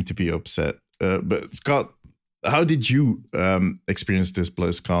people seem to be upset. But Scott, how did you experience this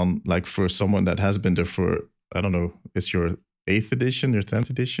BlizzCon? Like, for someone that has been there for, I don't know, it's your 8th edition, your 10th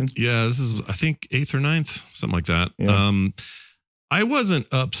edition? Yeah, this is, I think, 8th or 9th, something like that. Yeah. I wasn't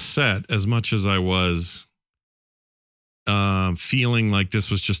upset as much as I was feeling like this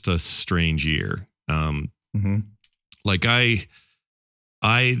was just a strange year. Like I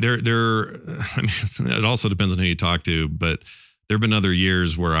mean, it also depends on who you talk to, but there have been other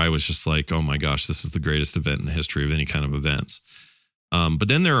years where I was just like, oh my gosh, this is the greatest event in the history of any kind of events. But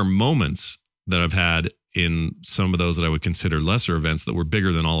then there are moments that I've had in some of those that I would consider lesser events that were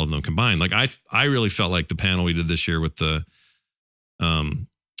bigger than all of them combined. Like I really felt like the panel we did this year with the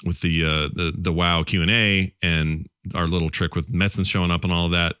WoW Q&A and our little trick with Metzen showing up and all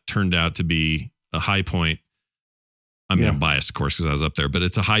of that turned out to be a high point. I mean, I'm biased, of course, because I was up there, but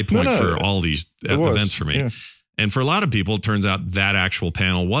it's a high point for all these events for me. Yeah. And for a lot of people, it turns out that actual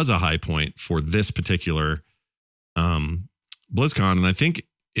panel was a high point for this particular BlizzCon. And I think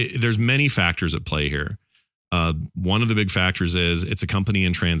there's many factors at play here. One of the big factors is it's a company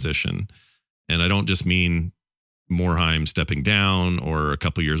in transition. And I don't just mean Morheim stepping down, or a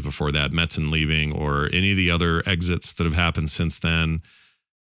couple years before that, Metzen leaving, or any of the other exits that have happened since then.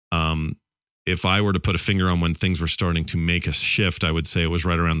 If I were to put a finger on when things were starting to make a shift, I would say it was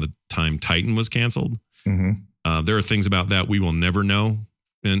right around the time Titan was canceled. Mm-hmm. There are things about that we will never know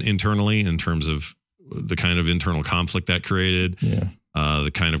internally in terms of the kind of internal conflict that created,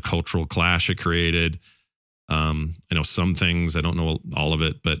 the kind of cultural clash it created. I know some things, I don't know all of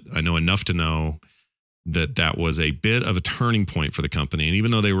it, but I know enough to know that was a bit of a turning point for the company. And even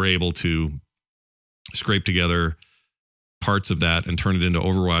though they were able to scrape together parts of that and turn it into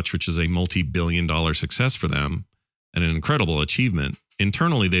Overwatch, which is a multi-billion-dollar success for them and an incredible achievement,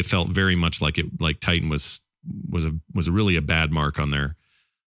 internally they felt very much like Titan was really a bad mark on their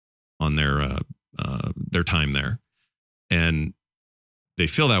time there. And they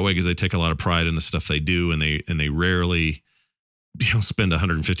feel that way because they take a lot of pride in the stuff they do, and they rarely spend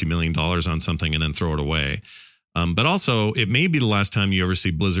 $150 million on something and then throw it away. But also, it may be the last time you ever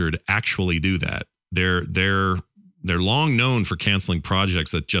see Blizzard actually do that. They're long known for canceling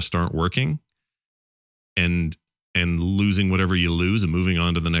projects that just aren't working, and losing whatever you lose and moving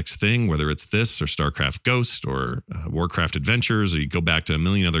on to the next thing, whether it's this or StarCraft Ghost or Warcraft Adventures, or you go back to a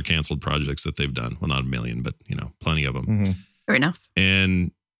million other canceled projects that they've done. Well, not a million, but plenty of them. Mm-hmm. Fair enough.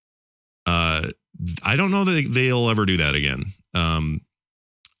 And I don't know that they'll ever do that again.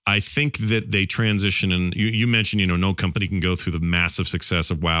 I think that they transition, and you mentioned, no company can go through the massive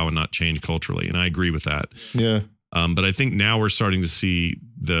success of WoW and not change culturally. And I agree with that. Yeah. But I think now we're starting to see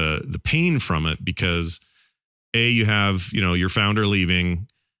the pain from it, because you have, your founder leaving,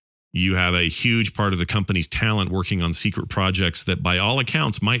 you have a huge part of the company's talent working on secret projects that by all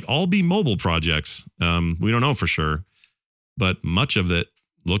accounts might all be mobile projects. We don't know for sure, but much of it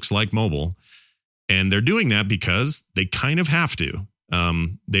looks like mobile. And they're doing that because they kind of have to.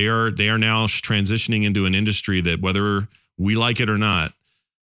 They are now transitioning into an industry that, whether we like it or not,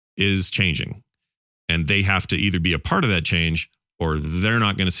 is changing. And they have to either be a part of that change, or they're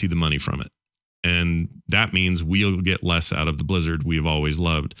not going to see the money from it. And that means we'll get less out of the Blizzard we've always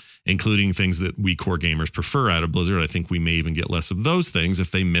loved, including things that we core gamers prefer out of Blizzard. I think we may even get less of those things if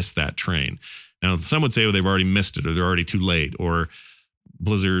they miss that train. Now, some would say, they've already missed it, or they're already too late, or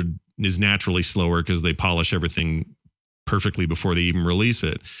Blizzard is naturally slower because they polish everything perfectly before they even release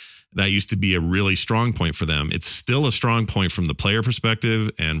it. That used to be a really strong point for them. It's still a strong point from the player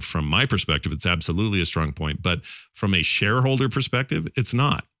perspective, and from my perspective, it's absolutely a strong point. But from a shareholder perspective, it's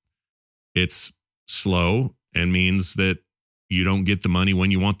not. It's slow, and means that you don't get the money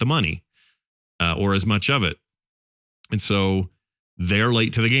when you want the money, or as much of it. And so they're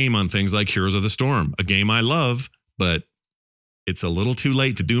late to the game on things like Heroes of the Storm, a game I love, but it's a little too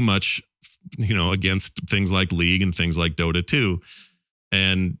late to do much, against things like League and things like Dota 2.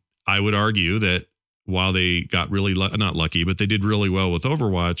 And I would argue that while they got really not lucky, but they did really well with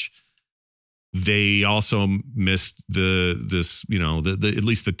Overwatch, they also missed at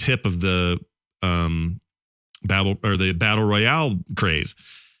least the tip of the battle royale craze.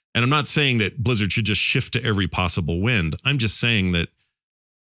 And I'm not saying that Blizzard should just shift to every possible wind. I'm just saying that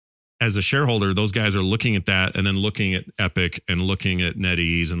as a shareholder, those guys are looking at that, and then looking at Epic, and looking at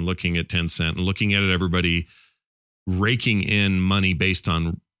NetEase, and looking at Tencent, and looking at everybody raking in money based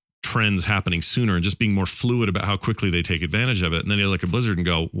on trends happening sooner, and just being more fluid about how quickly they take advantage of it. And then they look at Blizzard and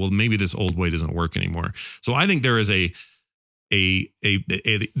go, well, maybe this old way doesn't work anymore. So I think there is there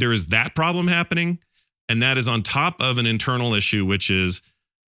is that problem happening. And that is on top of an internal issue, which is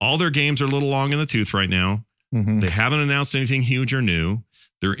all their games are a little long in the tooth right now. Mm-hmm. They haven't announced anything huge or new.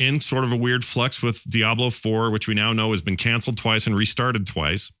 They're in sort of a weird flux with Diablo 4, which we now know has been canceled twice and restarted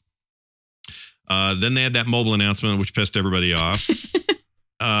twice. Then they had that mobile announcement, which pissed everybody off.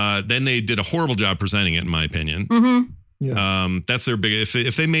 Then they did a horrible job presenting it, in my opinion. Mm-hmm. Yeah. That's their big.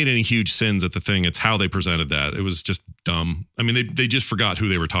 If they made any huge sins at the thing, it's how they presented that. It was just dumb. I mean, they just forgot who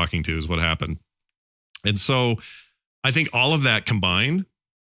they were talking to, is what happened. And so I think all of that combined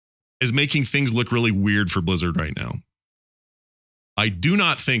is making things look really weird for Blizzard right now. I do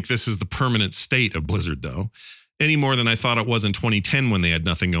not think this is the permanent state of Blizzard, though, any more than I thought it was in 2010 when they had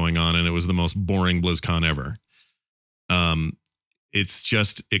nothing going on and it was the most boring BlizzCon ever. It's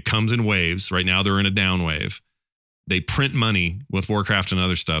just, it comes in waves. Right now, they're in a down wave. They print money with Warcraft and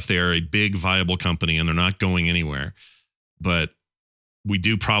other stuff. They are a big, viable company, and they're not going anywhere. But we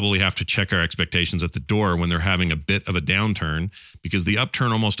do probably have to check our expectations at the door when they're having a bit of a downturn, because the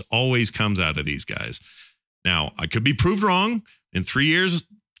upturn almost always comes out of these guys. Now, I could be proved wrong. In 3 years,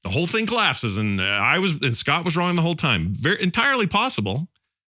 the whole thing collapses, and Scott was wrong the whole time. Entirely possible,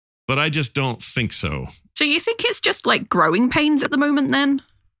 but I just don't think so. So you think it's just like growing pains at the moment then?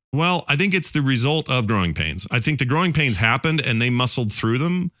 Well, I think it's the result of growing pains. I think the growing pains happened and they muscled through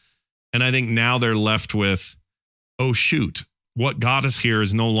them. And I think now they're left with, oh, shoot, what got us here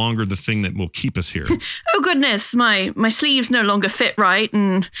is no longer the thing that will keep us here. Oh, goodness, my sleeves no longer fit right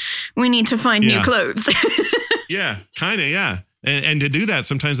and we need to find new clothes. Yeah, kind of, yeah. And to do that,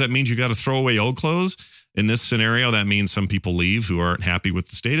 sometimes that means you got to throw away old clothes. In this scenario, that means some people leave who aren't happy with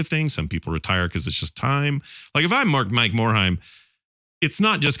the state of things. Some people retire because it's just time. Like if I'm Mike Morhaime, it's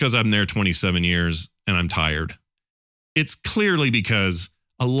not just because I'm there 27 years and I'm tired. It's clearly because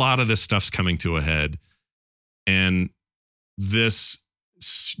a lot of this stuff's coming to a head. And this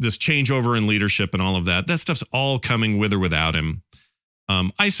changeover in leadership and all of that stuff's all coming with or without him.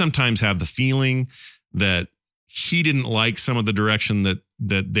 I sometimes have the feeling that he didn't like some of the direction that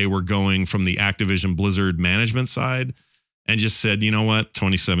they were going from the Activision Blizzard management side and just said, you know what,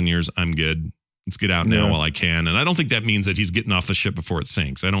 27 years, I'm good. Let's get out now while I can. And I don't think that means that he's getting off the ship before it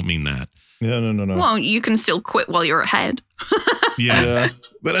sinks. I don't mean that. Yeah, no. Well, you can still quit while you're ahead. Yeah.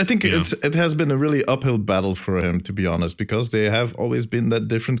 But I think it has been a really uphill battle for him, to be honest, because they have always been that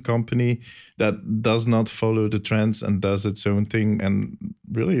different company that does not follow the trends and does its own thing and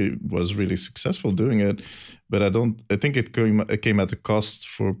really was really successful doing it. But I think it came at a cost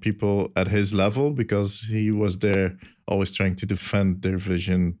for people at his level because he was there always trying to defend their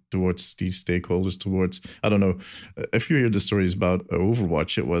vision towards these stakeholders, towards, I don't know, if you hear the stories about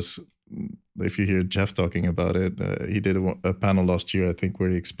Overwatch, it was, if you hear Jeff talking about it, he did a panel last year, I think, where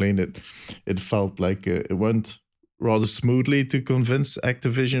he explained it. It felt like it went rather smoothly to convince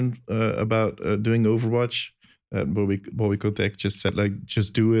Activision about doing Overwatch. Bobby Kotick just said, like,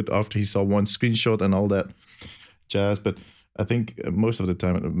 just do it after he saw one screenshot and all that jazz. But I think most of the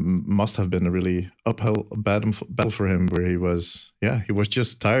time it must have been a really uphill battle for him, where he was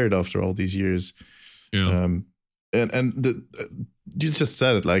just tired after all these years. Yeah. You just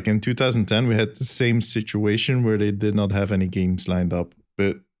said it, like in 2010, we had the same situation where they did not have any games lined up.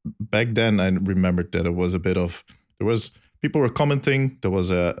 But back then, I remembered that it was people were commenting, there was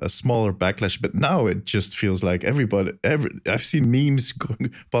a smaller backlash, but now it just feels like I've seen memes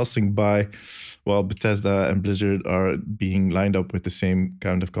passing by while Bethesda and Blizzard are being lined up with the same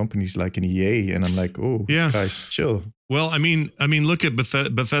kind of companies like an EA. And I'm like, oh, guys, chill. Well, I mean, look at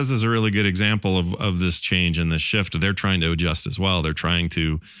Bethesda's a really good example of this change and this shift. They're trying to adjust as well. They're trying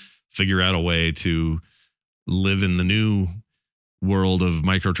to figure out a way to live in the new world of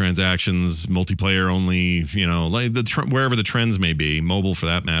microtransactions, multiplayer only, like wherever the trends may be, mobile for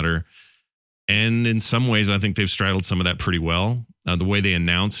that matter. And in some ways, I think they've straddled some of that pretty well. The way they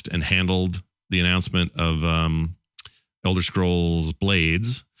announced and handled the announcement of Elder Scrolls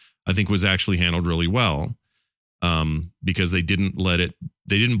Blades, I think was actually handled really well. Because they didn't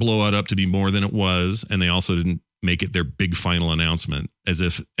blow it up to be more than it was. And they also didn't make it their big final announcement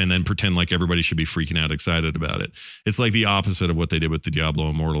and then pretend like everybody should be freaking out excited about it. It's like the opposite of what they did with the Diablo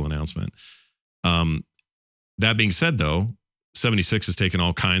Immortal announcement. That being said, though, 76 has taken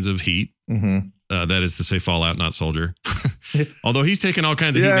all kinds of heat. Mm-hmm. That is to say Fallout, not Soldier. Although he's taken all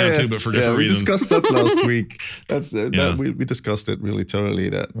kinds of heat now too, but for different reasons. We discussed that last week. We discussed it really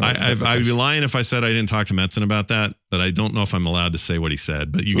thoroughly. I'd be lying if I said I didn't talk to Metzen about that, but I don't know if I'm allowed to say what he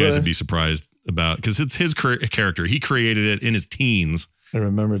said. But you guys would be surprised about, because it's his character. He created it in his teens. I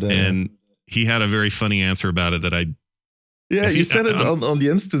remember that. And he had a very funny answer about it that I... Yeah, you said it on the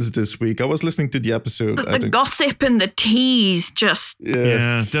instance this week. I was listening to the episode. The gossip and the tease just...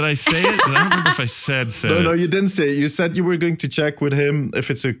 Yeah. Did I say it? I don't remember if I said No, you didn't say it. You said you were going to check with him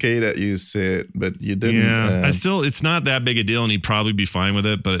if it's okay that you say it, but you didn't. Yeah, it's not that big a deal, and he'd probably be fine with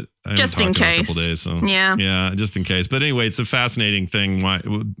it, but I haven't talked to him in a couple days. So yeah, just in case. But anyway, it's a fascinating thing. Why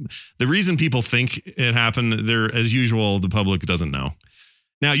the reason people think it happened, as usual, the public doesn't know.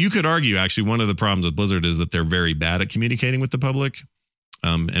 Now, you could argue, actually, one of the problems with Blizzard is that they're very bad at communicating with the public.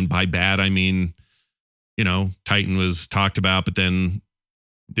 And by bad, I mean, Titan was talked about, but then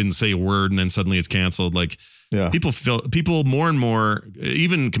didn't say a word, and then suddenly it's canceled. Like, people more and more,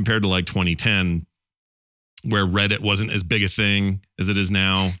 even compared to like 2010, where Reddit wasn't as big a thing as it is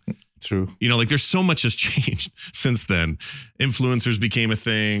now. True. Like there's so much has changed since then. Influencers became a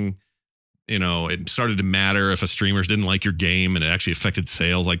thing. It started to matter if a streamer didn't like your game, and it actually affected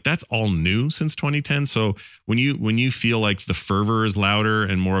sales. Like that's all new since 2010. So when you feel like the fervor is louder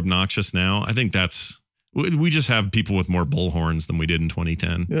and more obnoxious now, I think we just have people with more bullhorns than we did in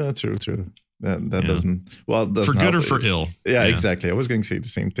 2010. Yeah, true. That doesn't for good or for ill. Yeah, exactly. I was going to say the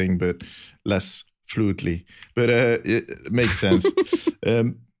same thing, but less fluidly. But it makes sense.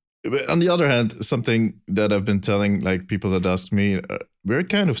 But on the other hand, something that I've been telling like people that ask me, we're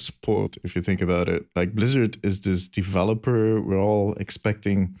kind of spoiled if you think about it. Like Blizzard is this developer. We're all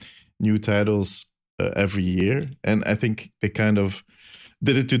expecting new titles every year. And I think they kind of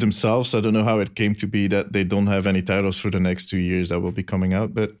did it to themselves. I don't know how it came to be that they don't have any titles for the next 2 years that will be coming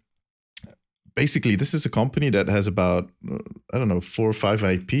out. But basically, this is a company that has about, 4 or 5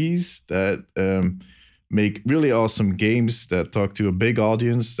 IPs that make really awesome games that talk to a big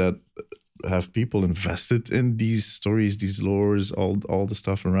audience, that have people invested in these stories, these lores, all the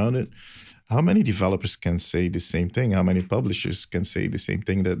stuff around it. How many developers can say the same thing? How many publishers can say the same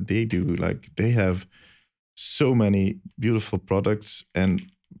thing that they do? Like, they have so many beautiful products, and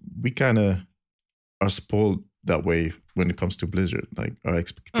we kind of are spoiled that way when it comes to Blizzard. Like, our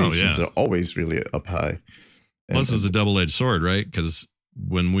expectations are always really up high. Plus, it's a double-edged sword, right? Because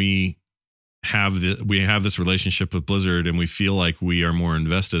when we have this relationship with Blizzard and we feel like we are more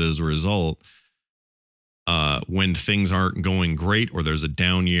invested as a result, when things aren't going great, or there's a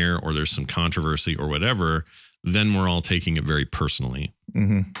down year, or there's some controversy or whatever, then we're all taking it very personally.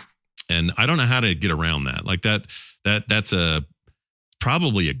 Mm-hmm. And I don't know how to get around that. Like that's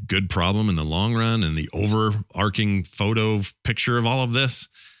probably a good problem in the long run, and the overarching picture of all of this.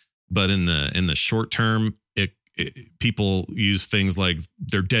 But in the short term, people use things like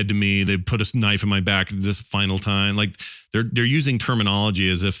they're dead to me. They put a knife in my back this final time. Like they're using terminology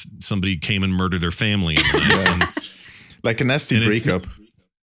as if somebody came and murdered their family. Like a nasty breakup.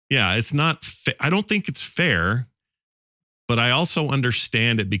 It's not. I don't think it's fair, but I also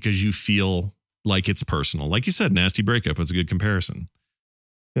understand it because you feel like it's personal. Like you said, nasty breakup. It's a good comparison.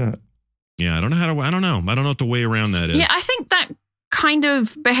 Yeah. Yeah. I don't know. I don't know what the way around that is. Yeah, I think that kind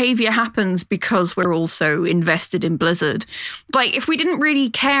of behavior happens because we're also invested in Blizzard. Like, if we didn't really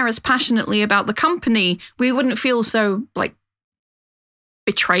care as passionately about the company, we wouldn't feel so, like,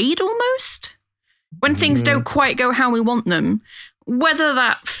 betrayed almost when things don't quite go how we want them. Whether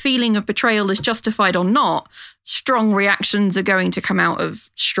that feeling of betrayal is justified or not, strong reactions are going to come out of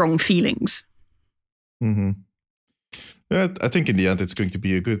strong feelings. Mm-hmm. Yeah, I think in the end it's going to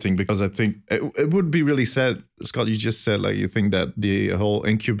be a good thing, because I think it would be really sad. Scott, you just said like you think that the whole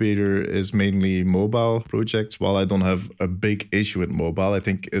incubator is mainly mobile projects. While I don't have a big issue with mobile, I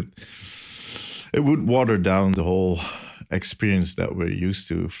think it would water down the whole experience that we're used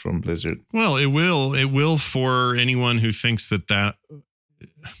to from Blizzard. Well, it will for anyone who thinks that.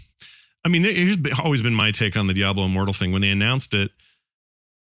 I mean, here's always been my take on the Diablo Immortal thing. When they announced it,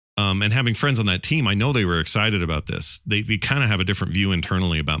 and having friends on that team, I know they were excited about this. They kind of have a different view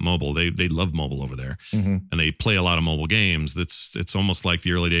internally about mobile. They love mobile over there, and they play a lot of mobile games. It's almost like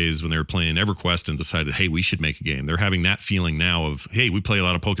the early days when they were playing EverQuest and decided, hey, we should make a game. They're having that feeling now of, hey, we play a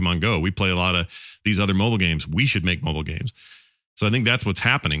lot of Pokemon Go. We play a lot of these other mobile games. We should make mobile games. So I think that's what's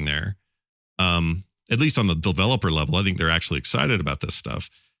happening there. At least on the developer level, I think they're actually excited about this stuff.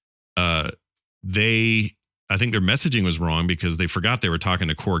 I think their messaging was wrong because they forgot they were talking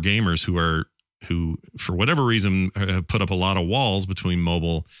to core gamers who for whatever reason have put up a lot of walls between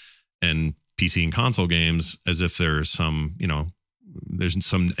mobile and PC and console games, as if there's some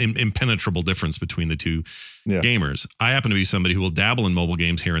impenetrable difference between the two gamers. I happen to be somebody who will dabble in mobile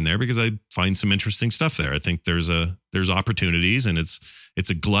games here and there because I find some interesting stuff there. I think there's opportunities, and it's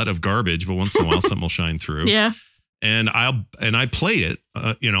a glut of garbage, but once in a while something will shine through. Yeah. And I played it,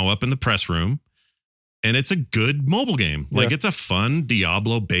 up in the press room. And it's a good mobile game. Like, it's a fun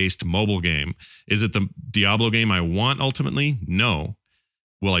Diablo-based mobile game. Is it the Diablo game I want ultimately? No.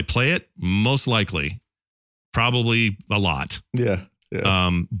 Will I play it? Most likely. Probably a lot. Yeah.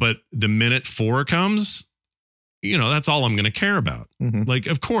 But the minute 4 comes, that's all I'm going to care about. Mm-hmm. Like,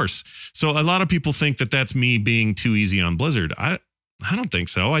 of course. So a lot of people think that that's me being too easy on Blizzard. I don't think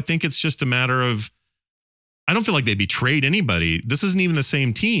so. I think it's just a matter of, I don't feel like they betrayed anybody. This isn't even the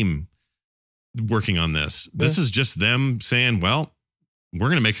same team working on this. This is just them saying, well, we're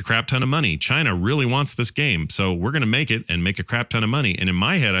going to make a crap ton of money. China really wants this game, so we're going to make it and make a crap ton of money. And in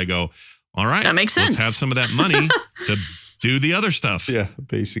my head, I go, all right, that makes sense. Let's have some of that money to do the other stuff. Yeah,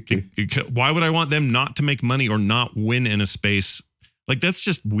 basically. Why would I want them not to make money or not win in a space? Like, that's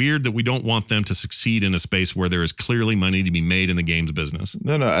just weird that we don't want them to succeed in a space where there is clearly money to be made in the games business.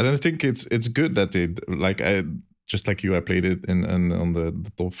 No, I don't think it's good that they, like, just like you, I played it on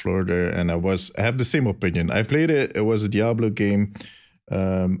the top floor there, and I have the same opinion. I played it. It was a Diablo game.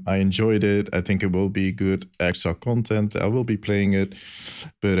 I enjoyed it. I think it will be good extra content. I will be playing it,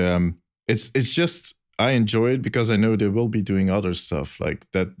 but it's just I enjoy it because I know they will be doing other stuff like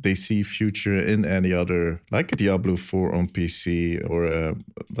that. They see future in any other, like a Diablo 4 on PC or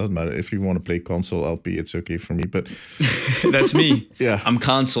doesn't matter if you want to play console LP, it's okay for me. But that's me. Yeah, I'm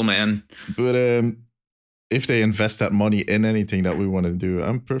console man. But if they invest that money in anything that we want to do,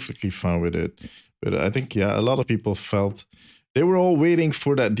 I'm perfectly fine with it. But I think a lot of people felt they were all waiting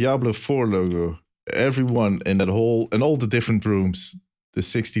for that Diablo 4 logo. Everyone in all the different rooms, the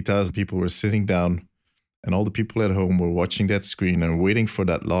 60,000 people were sitting down. And all the people at home were watching that screen and waiting for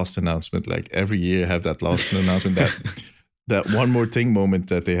that last announcement. Like every year, have that last announcement, that one more thing moment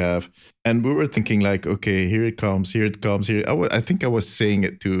that they have. And we were thinking like, okay, here it comes. I think I was saying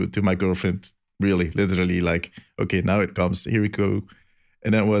it to my girlfriend, really, literally, like, okay, now it comes. Here we go.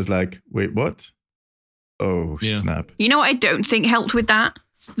 And then it was like, wait, what? Oh, snap. You know what I don't think helped with that?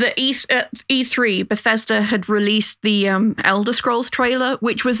 The E3, Bethesda had released the Elder Scrolls trailer,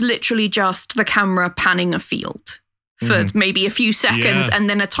 which was literally just the camera panning a field for maybe a few seconds and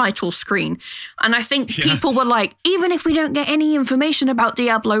then a title screen. And I think people were like, even if we don't get any information about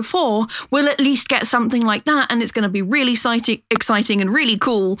Diablo 4, we'll at least get something like that and it's going to be really exciting and really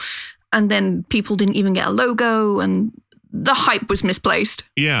cool. And then people didn't even get a logo and the hype was misplaced.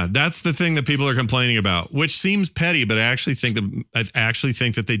 Yeah, that's the thing that people are complaining about, which seems petty, but I actually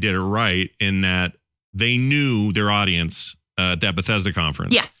think that they did it right in that they knew their audience at that Bethesda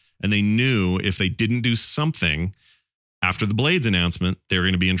conference. Yeah. And they knew if they didn't do something after the Blades announcement, they were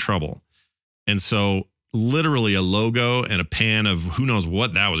going to be in trouble. And so literally a logo and a pan of who knows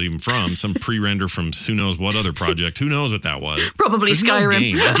what that was even from, some pre-render from who knows what other project, who knows what that was. Probably there's Skyrim. No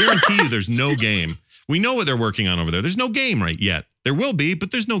game. I guarantee you there's no game. We know what they're working on over there. There's no game right yet. There will be,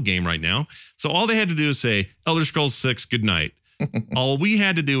 but there's no game right now. So all they had to do is say, Elder Scrolls 6, good night. All we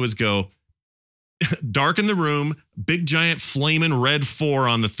had to do was go, darken the room, big giant flaming red 4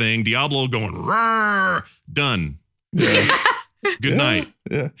 on the thing, Diablo going, rawr, done. Yeah. Good night.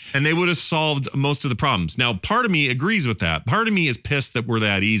 Yeah. And they would have solved most of the problems. Now, part of me agrees with that. Part of me is pissed that we're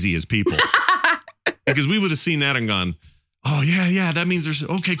that easy as people. Because we would have seen that and gone, oh yeah, that means there's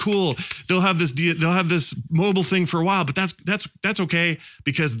okay, cool. They'll have this mobile thing for a while, but that's okay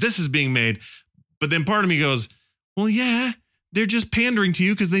because this is being made. But then part of me goes, well, yeah, they're just pandering to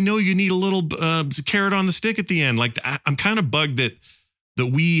you because they know you need a little carrot on the stick at the end. Like I'm kind of bugged that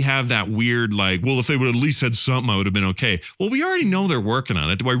we have that weird like, well, if they would at least said something, I would have been okay. Well, we already know they're working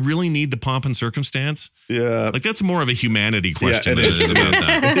on it. Do I really need the pomp and circumstance? Yeah. Like that's more of a humanity question than it is about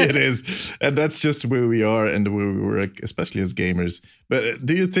that. It is. And that's just where we are and where we work, especially as gamers. But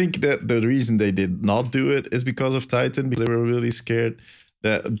do you think that the reason they did not do it is because of Titan? Because they were really scared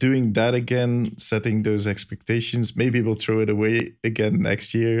that doing that again, setting those expectations, maybe we'll throw it away again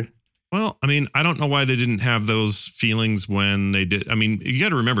next year? Well, I mean, I don't know why they didn't have those feelings when they did. I mean, you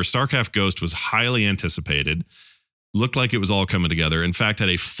got to remember, StarCraft Ghost was highly anticipated, looked like it was all coming together. In fact, had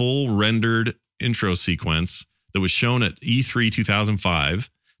a full rendered intro sequence that was shown at E3 2005.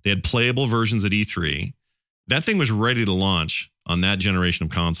 They had playable versions at E3. That thing was ready to launch on that generation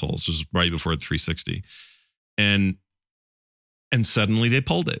of consoles. This was right before the 360. And suddenly they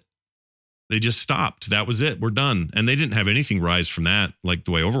pulled it. They just stopped. That was it. We're done. And they didn't have anything rise from that like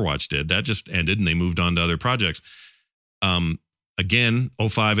the way Overwatch did. That just ended and they moved on to other projects. Again,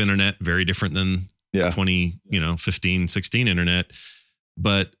 05 internet, very different than 15, 16 internet.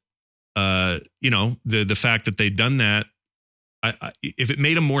 But, the fact that they'd done that, if it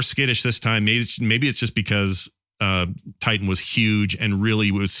made them more skittish this time, maybe it's just because Titan was huge and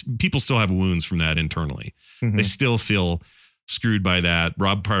really people still have wounds from that internally. Mm-hmm. They still feel screwed by that.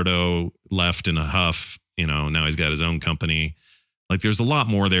 Rob Pardo left in a huff, now he's got his own company. Like there's a lot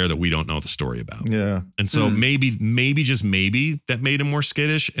more there that we don't know the story about. Yeah. And so maybe just maybe that made him more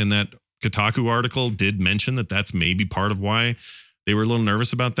skittish. And that Kotaku article did mention that that's maybe part of why they were a little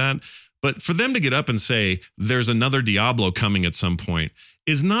nervous about that. But for them to get up and say there's another Diablo coming at some point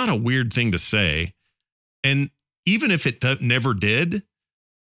is not a weird thing to say. And even if it never did,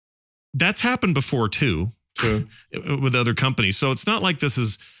 that's happened before too. True. With other companies. So it's not like this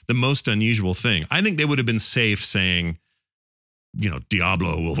is the most unusual thing. I think they would have been safe saying,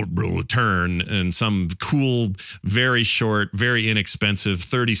 Diablo will return in some cool, very short, very inexpensive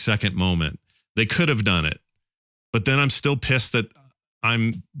 30-second moment. They could have done it. But then I'm still pissed that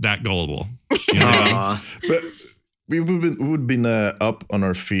I'm that gullible. But we would have been up on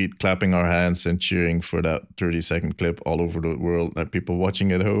our feet, clapping our hands and cheering for that 30-second clip all over the world, like people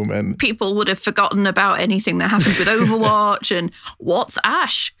watching at home. And people would have forgotten about anything that happened with Overwatch and what's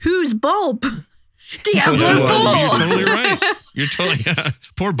Ash? Who's Bob? Diablo 4. You're totally right. You're totally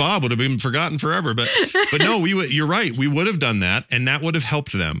poor Bob would have been forgotten forever. But no, you're right. We would have done that, and that would have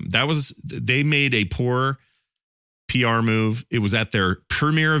helped them. They made a poor PR move. It was at their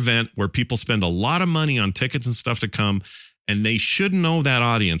premiere event where people spend a lot of money on tickets and stuff to come, and they should know that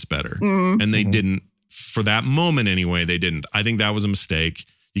audience better. And they didn't. For that moment anyway, they didn't. I think that was a mistake.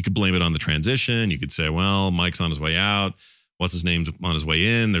 You could blame it on the transition. You could say, well, Mike's on his way out. What's his name's on his way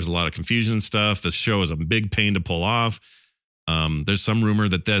in. There's a lot of confusion and stuff. This show is a big pain to pull off. There's some rumor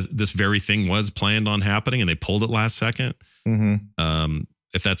that this very thing was planned on happening and they pulled it last second.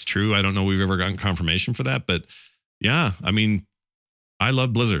 If that's true, I don't know we've ever gotten confirmation for that. But yeah, I mean, I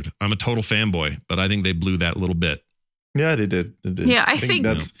love Blizzard. I'm a total fanboy, but I think they blew that little bit. Yeah, they did. Yeah, I think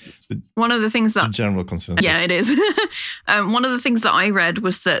that's one of the things that the general consensus. Yeah, it is. One of the things that I read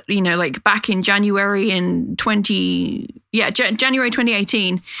was that, like back in January January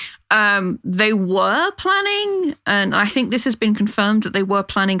 2018, they were planning, and I think this has been confirmed, that they were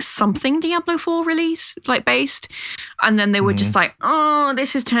planning something Diablo 4 release, like based. And then they were just like, oh,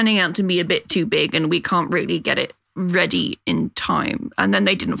 this is turning out to be a bit too big and we can't really get it ready in time. And then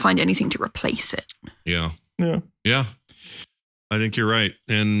they didn't find anything to replace it. Yeah. I think you're right.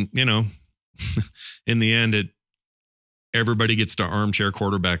 And, in the end, everybody gets to armchair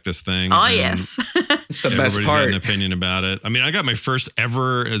quarterback this thing. Oh, yes. It's the best part. Everybody's got an opinion about it. I mean, I got my first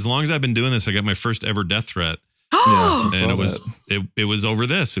ever, as long as I've been doing this, I got my first ever death threat. And it was over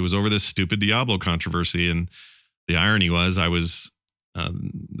this. It was over this stupid Diablo controversy. And the irony was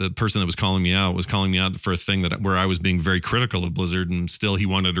the person that was calling me out for a thing where I was being very critical of Blizzard, and still he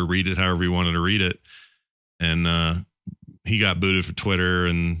wanted to read it however he wanted to read it. And he got booted from Twitter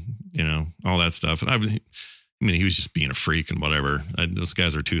and, all that stuff. And I mean, he was just being a freak and whatever. Those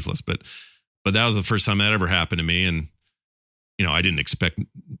guys are toothless, but that was the first time that ever happened to me. And, I didn't expect,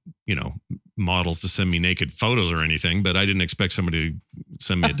 models to send me naked photos or anything, but I didn't expect somebody to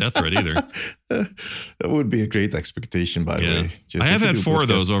send me a death threat either. That would be a great expectation, by the way. I have had 4 of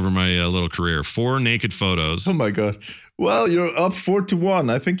those over my little career. 4 naked photos. Oh my God. Well, you're up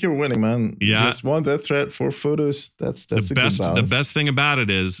 4-1. I think you're winning, man. Yeah. Just 1 death threat, 4 photos. That's the best. The best thing about it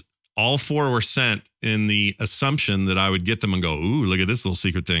is all 4 were sent in the assumption that I would get them and go, ooh, look at this little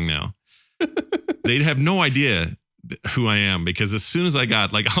secret thing now. They'd have no idea who I am, because as soon as I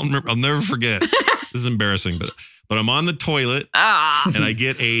got, I'll never forget. This is embarrassing, but I'm on the toilet and I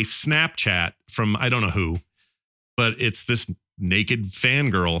get a Snapchat from, I don't know who, but it's this naked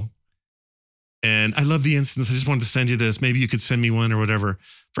fangirl. And I love the instance. I just wanted to send you this. Maybe you could send me one or whatever.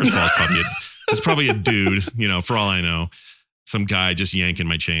 First of all, it's probably a dude, for all I know, some guy just yanking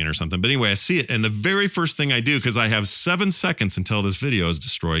my chain or something. But anyway, I see it. And the very first thing I do, because I have 7 seconds until this video is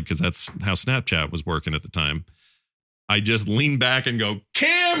destroyed, because that's how Snapchat was working at the time, I just lean back and go,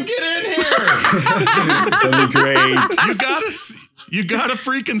 Cam, get in here. That'd be great. You gotta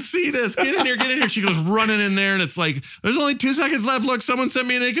freaking see this. Get in here. She goes running in there, and it's like, there's only 2 seconds left. Look, someone sent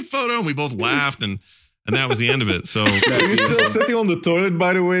me a naked photo, and we both laughed, and that was the end of it. So are you still sitting on the toilet,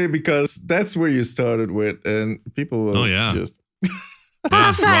 by the way? Because that's where you started with, and people will just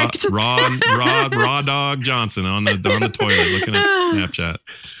Perfect. Raw Dog Johnson on the toilet looking at Snapchat.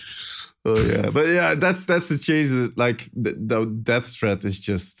 Oh yeah, but yeah, that's a change. That the death threat is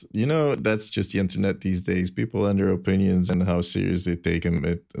just, that's just the internet these days. People and their opinions and how serious they take them.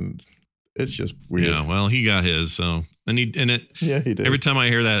 And it's just weird. Yeah, well, he got his. So he did. Every time I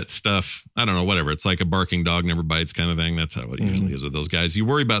hear that stuff, I don't know, whatever. It's like a barking dog never bites kind of thing. That's how it usually is with those guys. You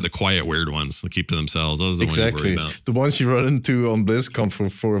worry about the quiet, weird ones. They keep to themselves. Those are the ones you worry about. The ones you run into on BlizzCon for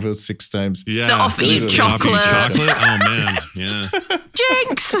 4 or 6 times. Yeah, the offer you chocolate. Oh man, yeah.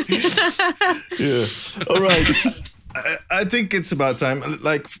 Jinx. Yeah. All right. I think it's about time.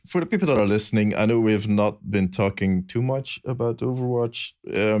 Like, for the people that are listening, I know we have not been talking too much about Overwatch.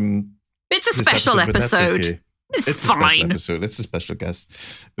 It's a special episode. Okay. It's fine. A special episode. It's a special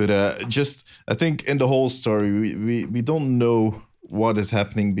guest. But I think in the whole story, we don't know what is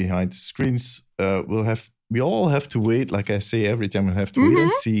happening behind the screens. We all have to wait. Like I say every time, we have to wait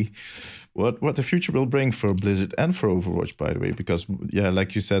and see what the future will bring for Blizzard and for Overwatch, by the way. Because,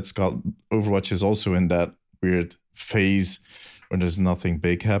 like you said, Scott, Overwatch is also in that weird phase where there's nothing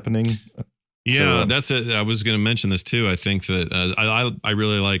big happening. Yeah, that's it. I was going to mention this too. I think that I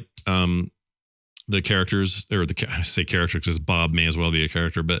really like the characters, or I say character because Bob may as well be a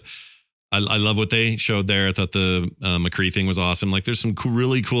character, but I love what they showed there. I thought the McCree thing was awesome. Like, there's some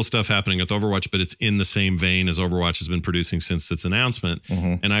really cool stuff happening with Overwatch, but it's in the same vein as Overwatch has been producing since its announcement.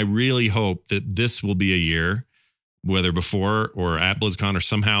 And I really hope that this will be a year, whether before or at BlizzCon or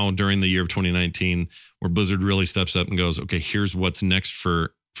somehow during the year of 2019, where Blizzard really steps up and goes, okay, here's what's next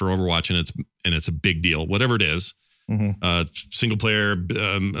for for Overwatch, and it's a big deal, whatever it is. Single player,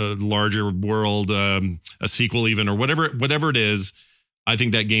 a larger world, a sequel even, or whatever it is. I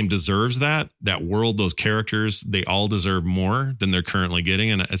think that game deserves that world, those characters, they all deserve more than they're currently getting.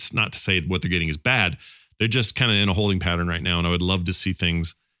 And it's not to say what they're getting is bad. They're just kind of in a holding pattern right now. And I would love to see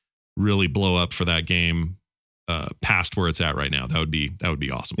things really blow up for that game past where it's at right now. That would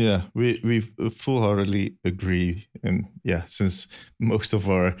be awesome. Yeah, we full-heartedly agree. And yeah, since most of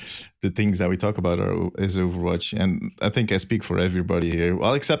the things that we talk about is Overwatch, and I think I speak for everybody here.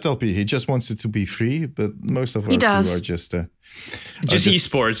 Well, except LP, he just wants it to be free, but most of our crew are just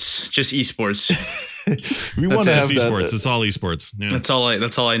esports. Just esports. We want to have esports. It's all esports. Yeah. That's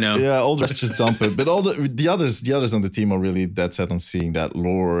all I know. Yeah, all the rest just jump it. But all the others on the team are really dead set on seeing that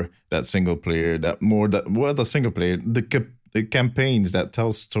lore, that single player, the single player, the campaigns that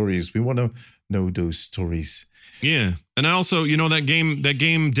tell stories. We want to know those stories. Yeah, and I also, that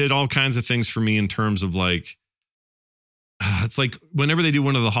game did all kinds of things for me in terms of like, it's like whenever they do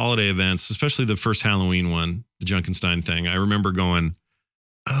one of the holiday events, especially the first Halloween one, the Junkenstein thing, I remember going,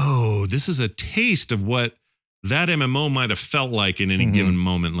 oh, this is a taste of what that MMO might have felt like in any given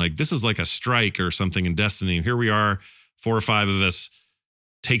moment. Like this is like a strike or something in Destiny. Here we are, 4 or 5 of us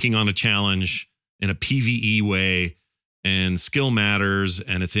taking on a challenge in a PvE way, and skill matters,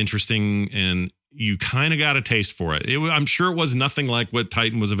 and it's interesting, and you kind of got a taste for it. I'm sure it was nothing like what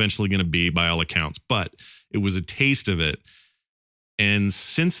Titan was eventually going to be by all accounts, but it was a taste of it. And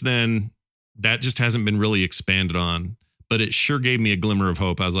since then, that just hasn't been really expanded on. But it sure gave me a glimmer of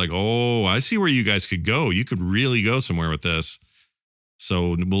hope. I was like, oh, I see where you guys could go. You could really go somewhere with this.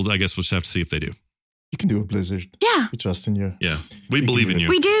 So I guess we'll just have to see if they do. You can do it, Blizzard. Yeah. We trust in you. Yeah. We believe in you.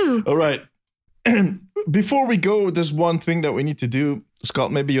 We do. All right. Before we go, there's one thing that we need to do.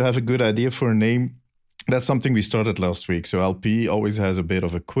 Scott, maybe you have a good idea for a name. That's something we started last week. So LP always has a bit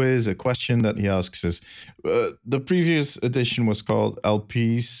of a quiz, a question that he asks us. The previous edition was called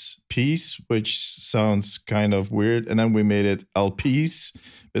LP's Piece, which sounds kind of weird. And then we made it LP's,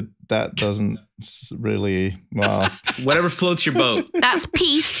 but that doesn't really, well. Whatever floats your boat. That's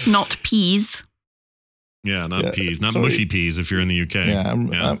peace, not peas. Yeah, not peas, not mushy peas if you're in the UK.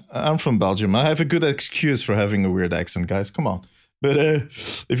 Yeah, I'm from Belgium. I have a good excuse for having a weird accent, guys. Come on. But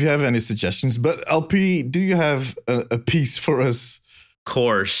if you have any suggestions, but LP, do you have a piece for us?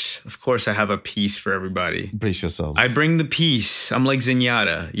 Of course, I have a piece for everybody. Brace yourselves. I bring the peace. I'm like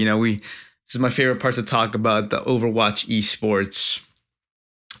Zenyatta. This is my favorite part to talk about, the Overwatch esports.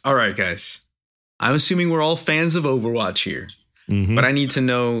 All right, guys. I'm assuming we're all fans of Overwatch here, but I need to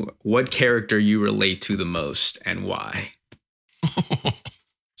know what character you relate to the most and why.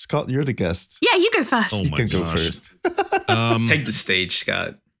 Scott, you're the guest. Yeah, you go first. Oh you my can gosh. go first. Take the stage,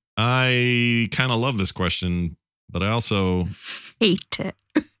 Scott. I kind of love this question, but I also hate it.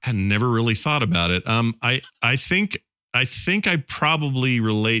 had never really thought about it. I think I probably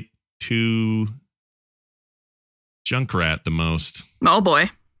relate to Junkrat the most. Oh boy.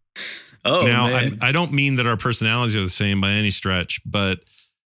 Oh, now man. I don't mean that our personalities are the same by any stretch, but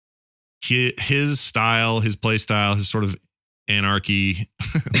his style, his play style, his sort of anarchy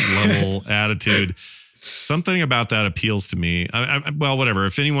level attitude, something about that appeals to me. Well, whatever.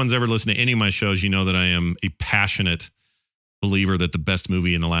 If anyone's ever listened to any of my shows, you know that I am a passionate believer that the best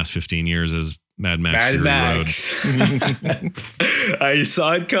movie in the last 15 years is Mad Max Fury Road. I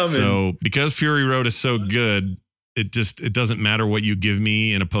saw it coming. So because Fury Road is so good, it doesn't matter what you give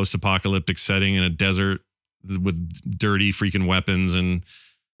me in a post-apocalyptic setting in a desert with dirty freaking weapons and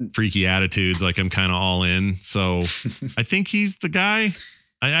freaky attitudes. Like, I'm kind of all in. So I think he's the guy.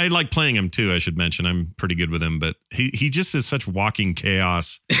 I like playing him too, I should mention. I'm pretty good with him, but he just is such walking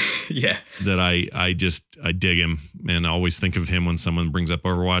chaos. Yeah. That I dig him, and I always think of him when someone brings up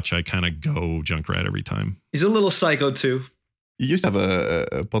Overwatch. I kind of go Junkrat every time. He's a little psycho too. You used to have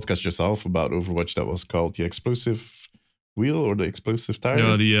a podcast yourself about Overwatch that was called The Explosive Wheel or The Explosive Tire.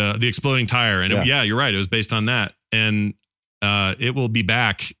 No, the Exploding Tire. And yeah. You're right. It was based on that. And it will be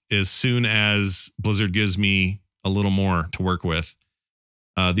back as soon as Blizzard gives me a little more to work with.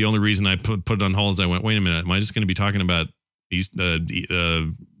 The only reason I put it on hold is I went, wait a minute, am I just going to be talking about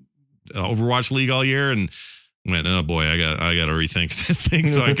Overwatch League all year? And went, oh boy, I got to rethink this thing.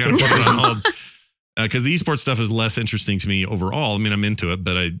 So I kind of put it on hold because the esports stuff is less interesting to me overall. I mean, I'm into it,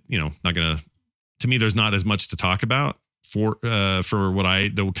 but not going to. To me, there's not as much to talk about for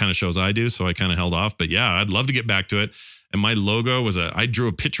the kind of shows I do. So I kind of held off. But yeah, I'd love to get back to it. And my logo was I drew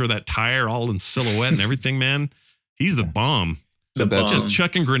a picture of that tire all in silhouette and everything. Man, he's the bomb. So that's just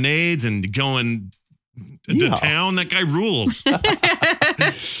chucking grenades and going to town. That guy rules.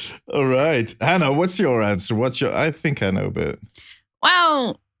 All right. Hannah, what's your answer? I think I know a bit.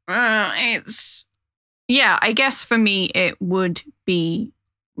 Well, I guess for me it would be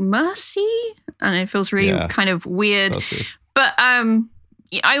Mercy, and it feels really kind of weird. But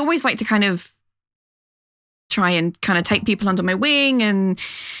I always like to kind of try and kind of take people under my wing, and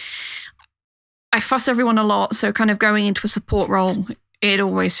I fuss everyone a lot. So kind of going into a support role, it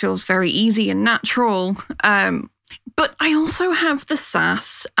always feels very easy and natural. But I also have the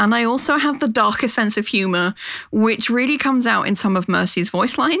sass, and I also have the darker sense of humor, which really comes out in some of Mercy's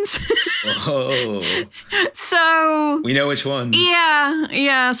voice lines. Oh. So we know which ones.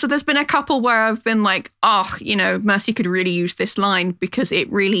 Yeah. So there's been a couple where I've been like, Mercy could really use this line because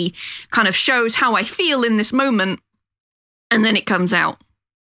it really kind of shows how I feel in this moment. And then it comes out.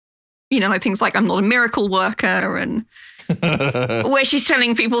 Like things like I'm not a miracle worker, and where she's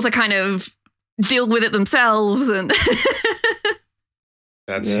telling people to kind of deal with it themselves, and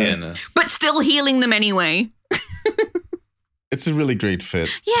that's Hannah. But still healing them anyway. It's a really great fit.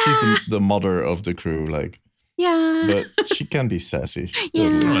 Yeah. She's the mother of the crew, but she can be sassy.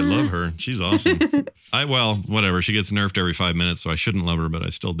 Yeah. Oh, I love her. She's awesome. Whatever. She gets nerfed every 5 minutes, so I shouldn't love her, but I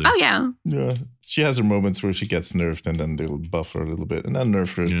still do. Oh, yeah. Yeah. She has her moments where she gets nerfed, and then they'll buff her a little bit, and then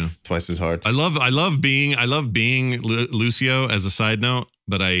nerf her twice as hard. I love being Lucio as a side note,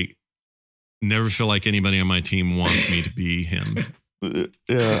 but I never feel like anybody on my team wants me to be him.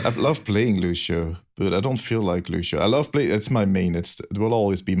 I love playing Lucio, but I don't feel like Lucio. I love playing. It's my main. It will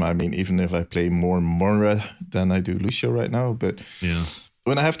always be my main, even if I play more Moira than I do Lucio right now. But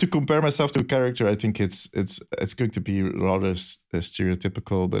when I have to compare myself to a character, I think it's going to be rather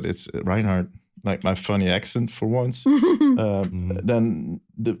stereotypical. But it's Reinhardt, like my funny accent for once. Then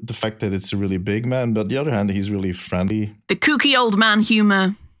the fact that it's a really big man, but on the other hand, he's really friendly. The kooky old man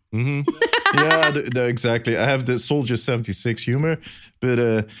humor. Mm-hmm. Exactly. I have the Soldier 76 humor, but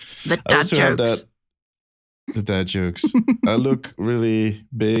the dad jokes. The dad jokes. I look really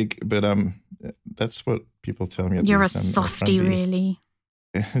big, but that's what people tell me. You're a softie, really.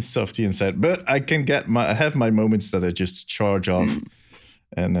 Softie inside, but I have my moments that I just charge off,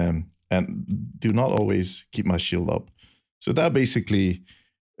 and do not always keep my shield up. So that basically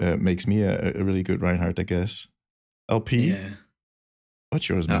makes me a really good Reinhardt, I guess. LP. Yeah. What's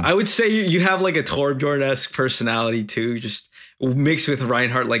yours, man? I would say you have like a Torbjorn-esque personality too, just mixed with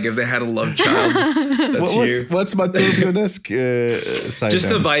Reinhardt. Like if they had a love child, that's you. What's my Torbjorn-esque side? Just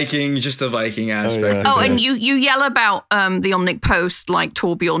the Viking aspect. Oh, and you yell about the Omnic post like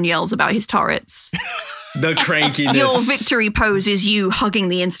Torbjorn yells about his turrets. The crankiness. Your victory pose is you hugging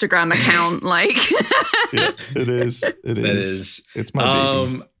the Instagram account, like. Yeah, it is. That is. It's my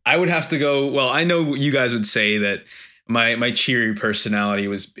baby. I would have to go. Well, I know you guys would say that. My cheery personality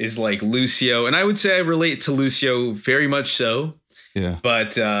is like Lucio, and I would say I relate to Lucio very much so. Yeah.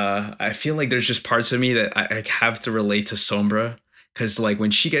 But I feel like there's just parts of me that I have to relate to Sombra, because like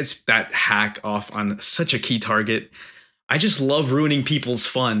when she gets that hack off on such a key target, I just love ruining people's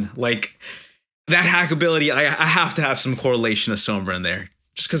fun. Like that hack ability, I have to have some correlation to Sombra in there,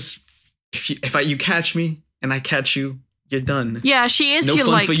 just because if you catch me and I catch you, you're done. Yeah, she is. No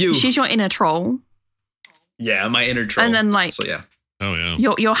fun for you. She's your inner troll. Yeah, my inner troll. And then like, so yeah. Oh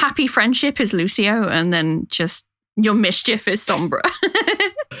yeah. Your happy friendship is Lucio, and then just your mischief is Sombra.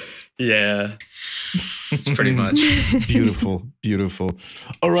 Yeah. It's pretty much. Beautiful.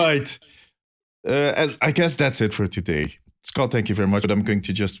 All right. And I guess that's it for today. Scott, thank you very much. But I'm going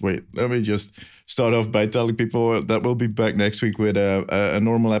to just wait. Let me just start off by telling people that we'll be back next week with a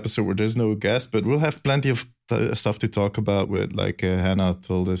normal episode where there's no guest, but we'll have plenty of stuff to talk about with, like Hannah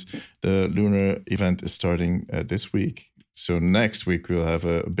told us, the Lunar event is starting this week. So next week we'll have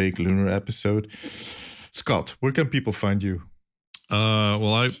a big Lunar episode. Scott, where can people find you?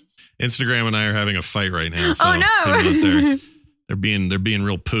 Instagram and I are having a fight right now. So oh no! They're being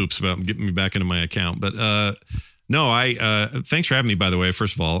real poops about getting me back into my account. But thanks for having me, by the way,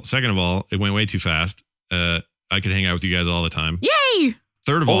 first of all. Second of all, it went way too fast. I could hang out with you guys all the time. Yay!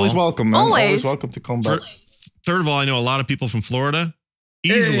 Third of all, always welcome, man. Always welcome to come back. Third of all, I know a lot of people from Florida.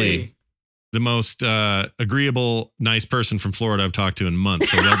 Easily the most agreeable, nice person from Florida I've talked to in months.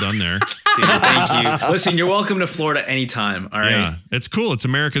 So well done there. Thank you. Listen, you're welcome to Florida anytime. All right. Yeah, it's cool. It's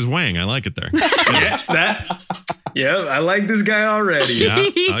America's Wang. I like it there. I like this guy already. Yeah,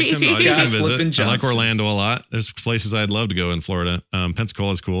 I can visit. I like Orlando a lot. There's places I'd love to go in Florida.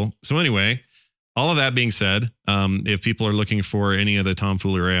 Pensacola's cool. So anyway, all of that being said, if people are looking for any of the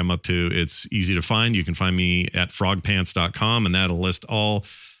tomfoolery I'm up to, it's easy to find. You can find me at frogpants.com, and that'll list all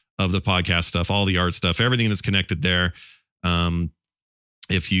of the podcast stuff, all the art stuff, everything that's connected there.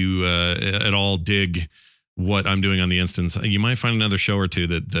 If you at all dig what I'm doing on the instance, you might find another show or two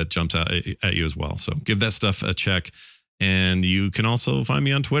that jumps out at you as well. So give that stuff a check. And you can also find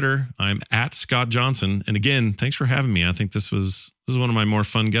me on Twitter. I'm at Scott Johnson. And again, thanks for having me. I think this was one of my more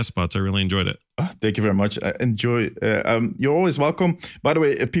fun guest spots. I really enjoyed it. Thank you very much. I enjoy. You're always welcome. By the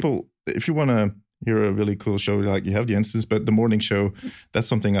way, if you want to hear a really cool show, like you have the Instance, but the morning show, that's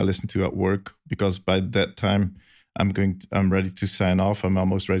something I listen to at work, because by that time I'm ready to sign off. I'm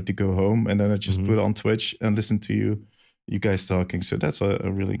almost ready to go home, and then I just put it on Twitch and listen to you guys talking. So that's a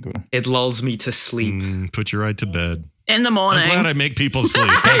really good one. It lulls me to sleep. Put you right to bed. In the morning. I'm glad I make people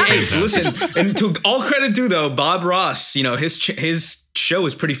sleep. Hey, listen, and to all credit due though, Bob Ross, his show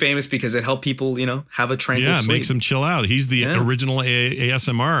is pretty famous because it helped people, have a tranquil sleep. Yeah, makes them chill out. He's the original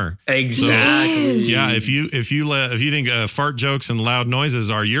ASMR. Exactly. So, yeah, if you think fart jokes and loud noises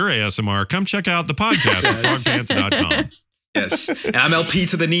are your ASMR, come check out the podcast at frogpants.com. Yes. And I'm LP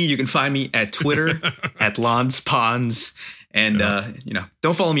to the knee. You can find me at Twitter at Lons Pons. And,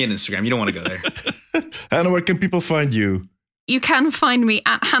 don't follow me on Instagram. You don't want to go there. Hannah, where can people find you? You can find me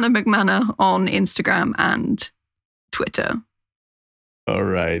at Hannah McManus on Instagram and Twitter. All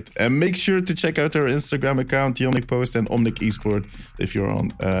right. And make sure to check out our Instagram account, the Omnic Post and Omnic Esport, if you're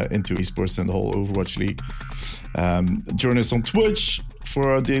into esports and the whole Overwatch League. Join us on Twitch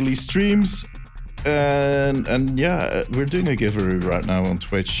for our daily streams. And yeah, we're doing a giveaway right now on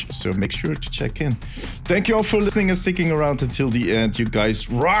Twitch, so make sure to check in. Thank you all for listening and sticking around until the end. You guys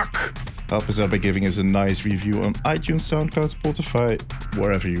rock! Help us out by giving us a nice review on iTunes, SoundCloud, Spotify,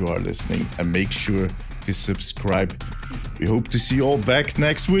 wherever you are listening, and make sure to subscribe. We hope to see you all back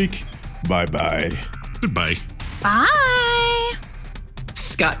next week. Bye-bye. Goodbye. Bye.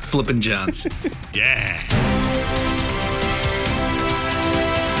 Scott Flippin' Johnson. Yeah.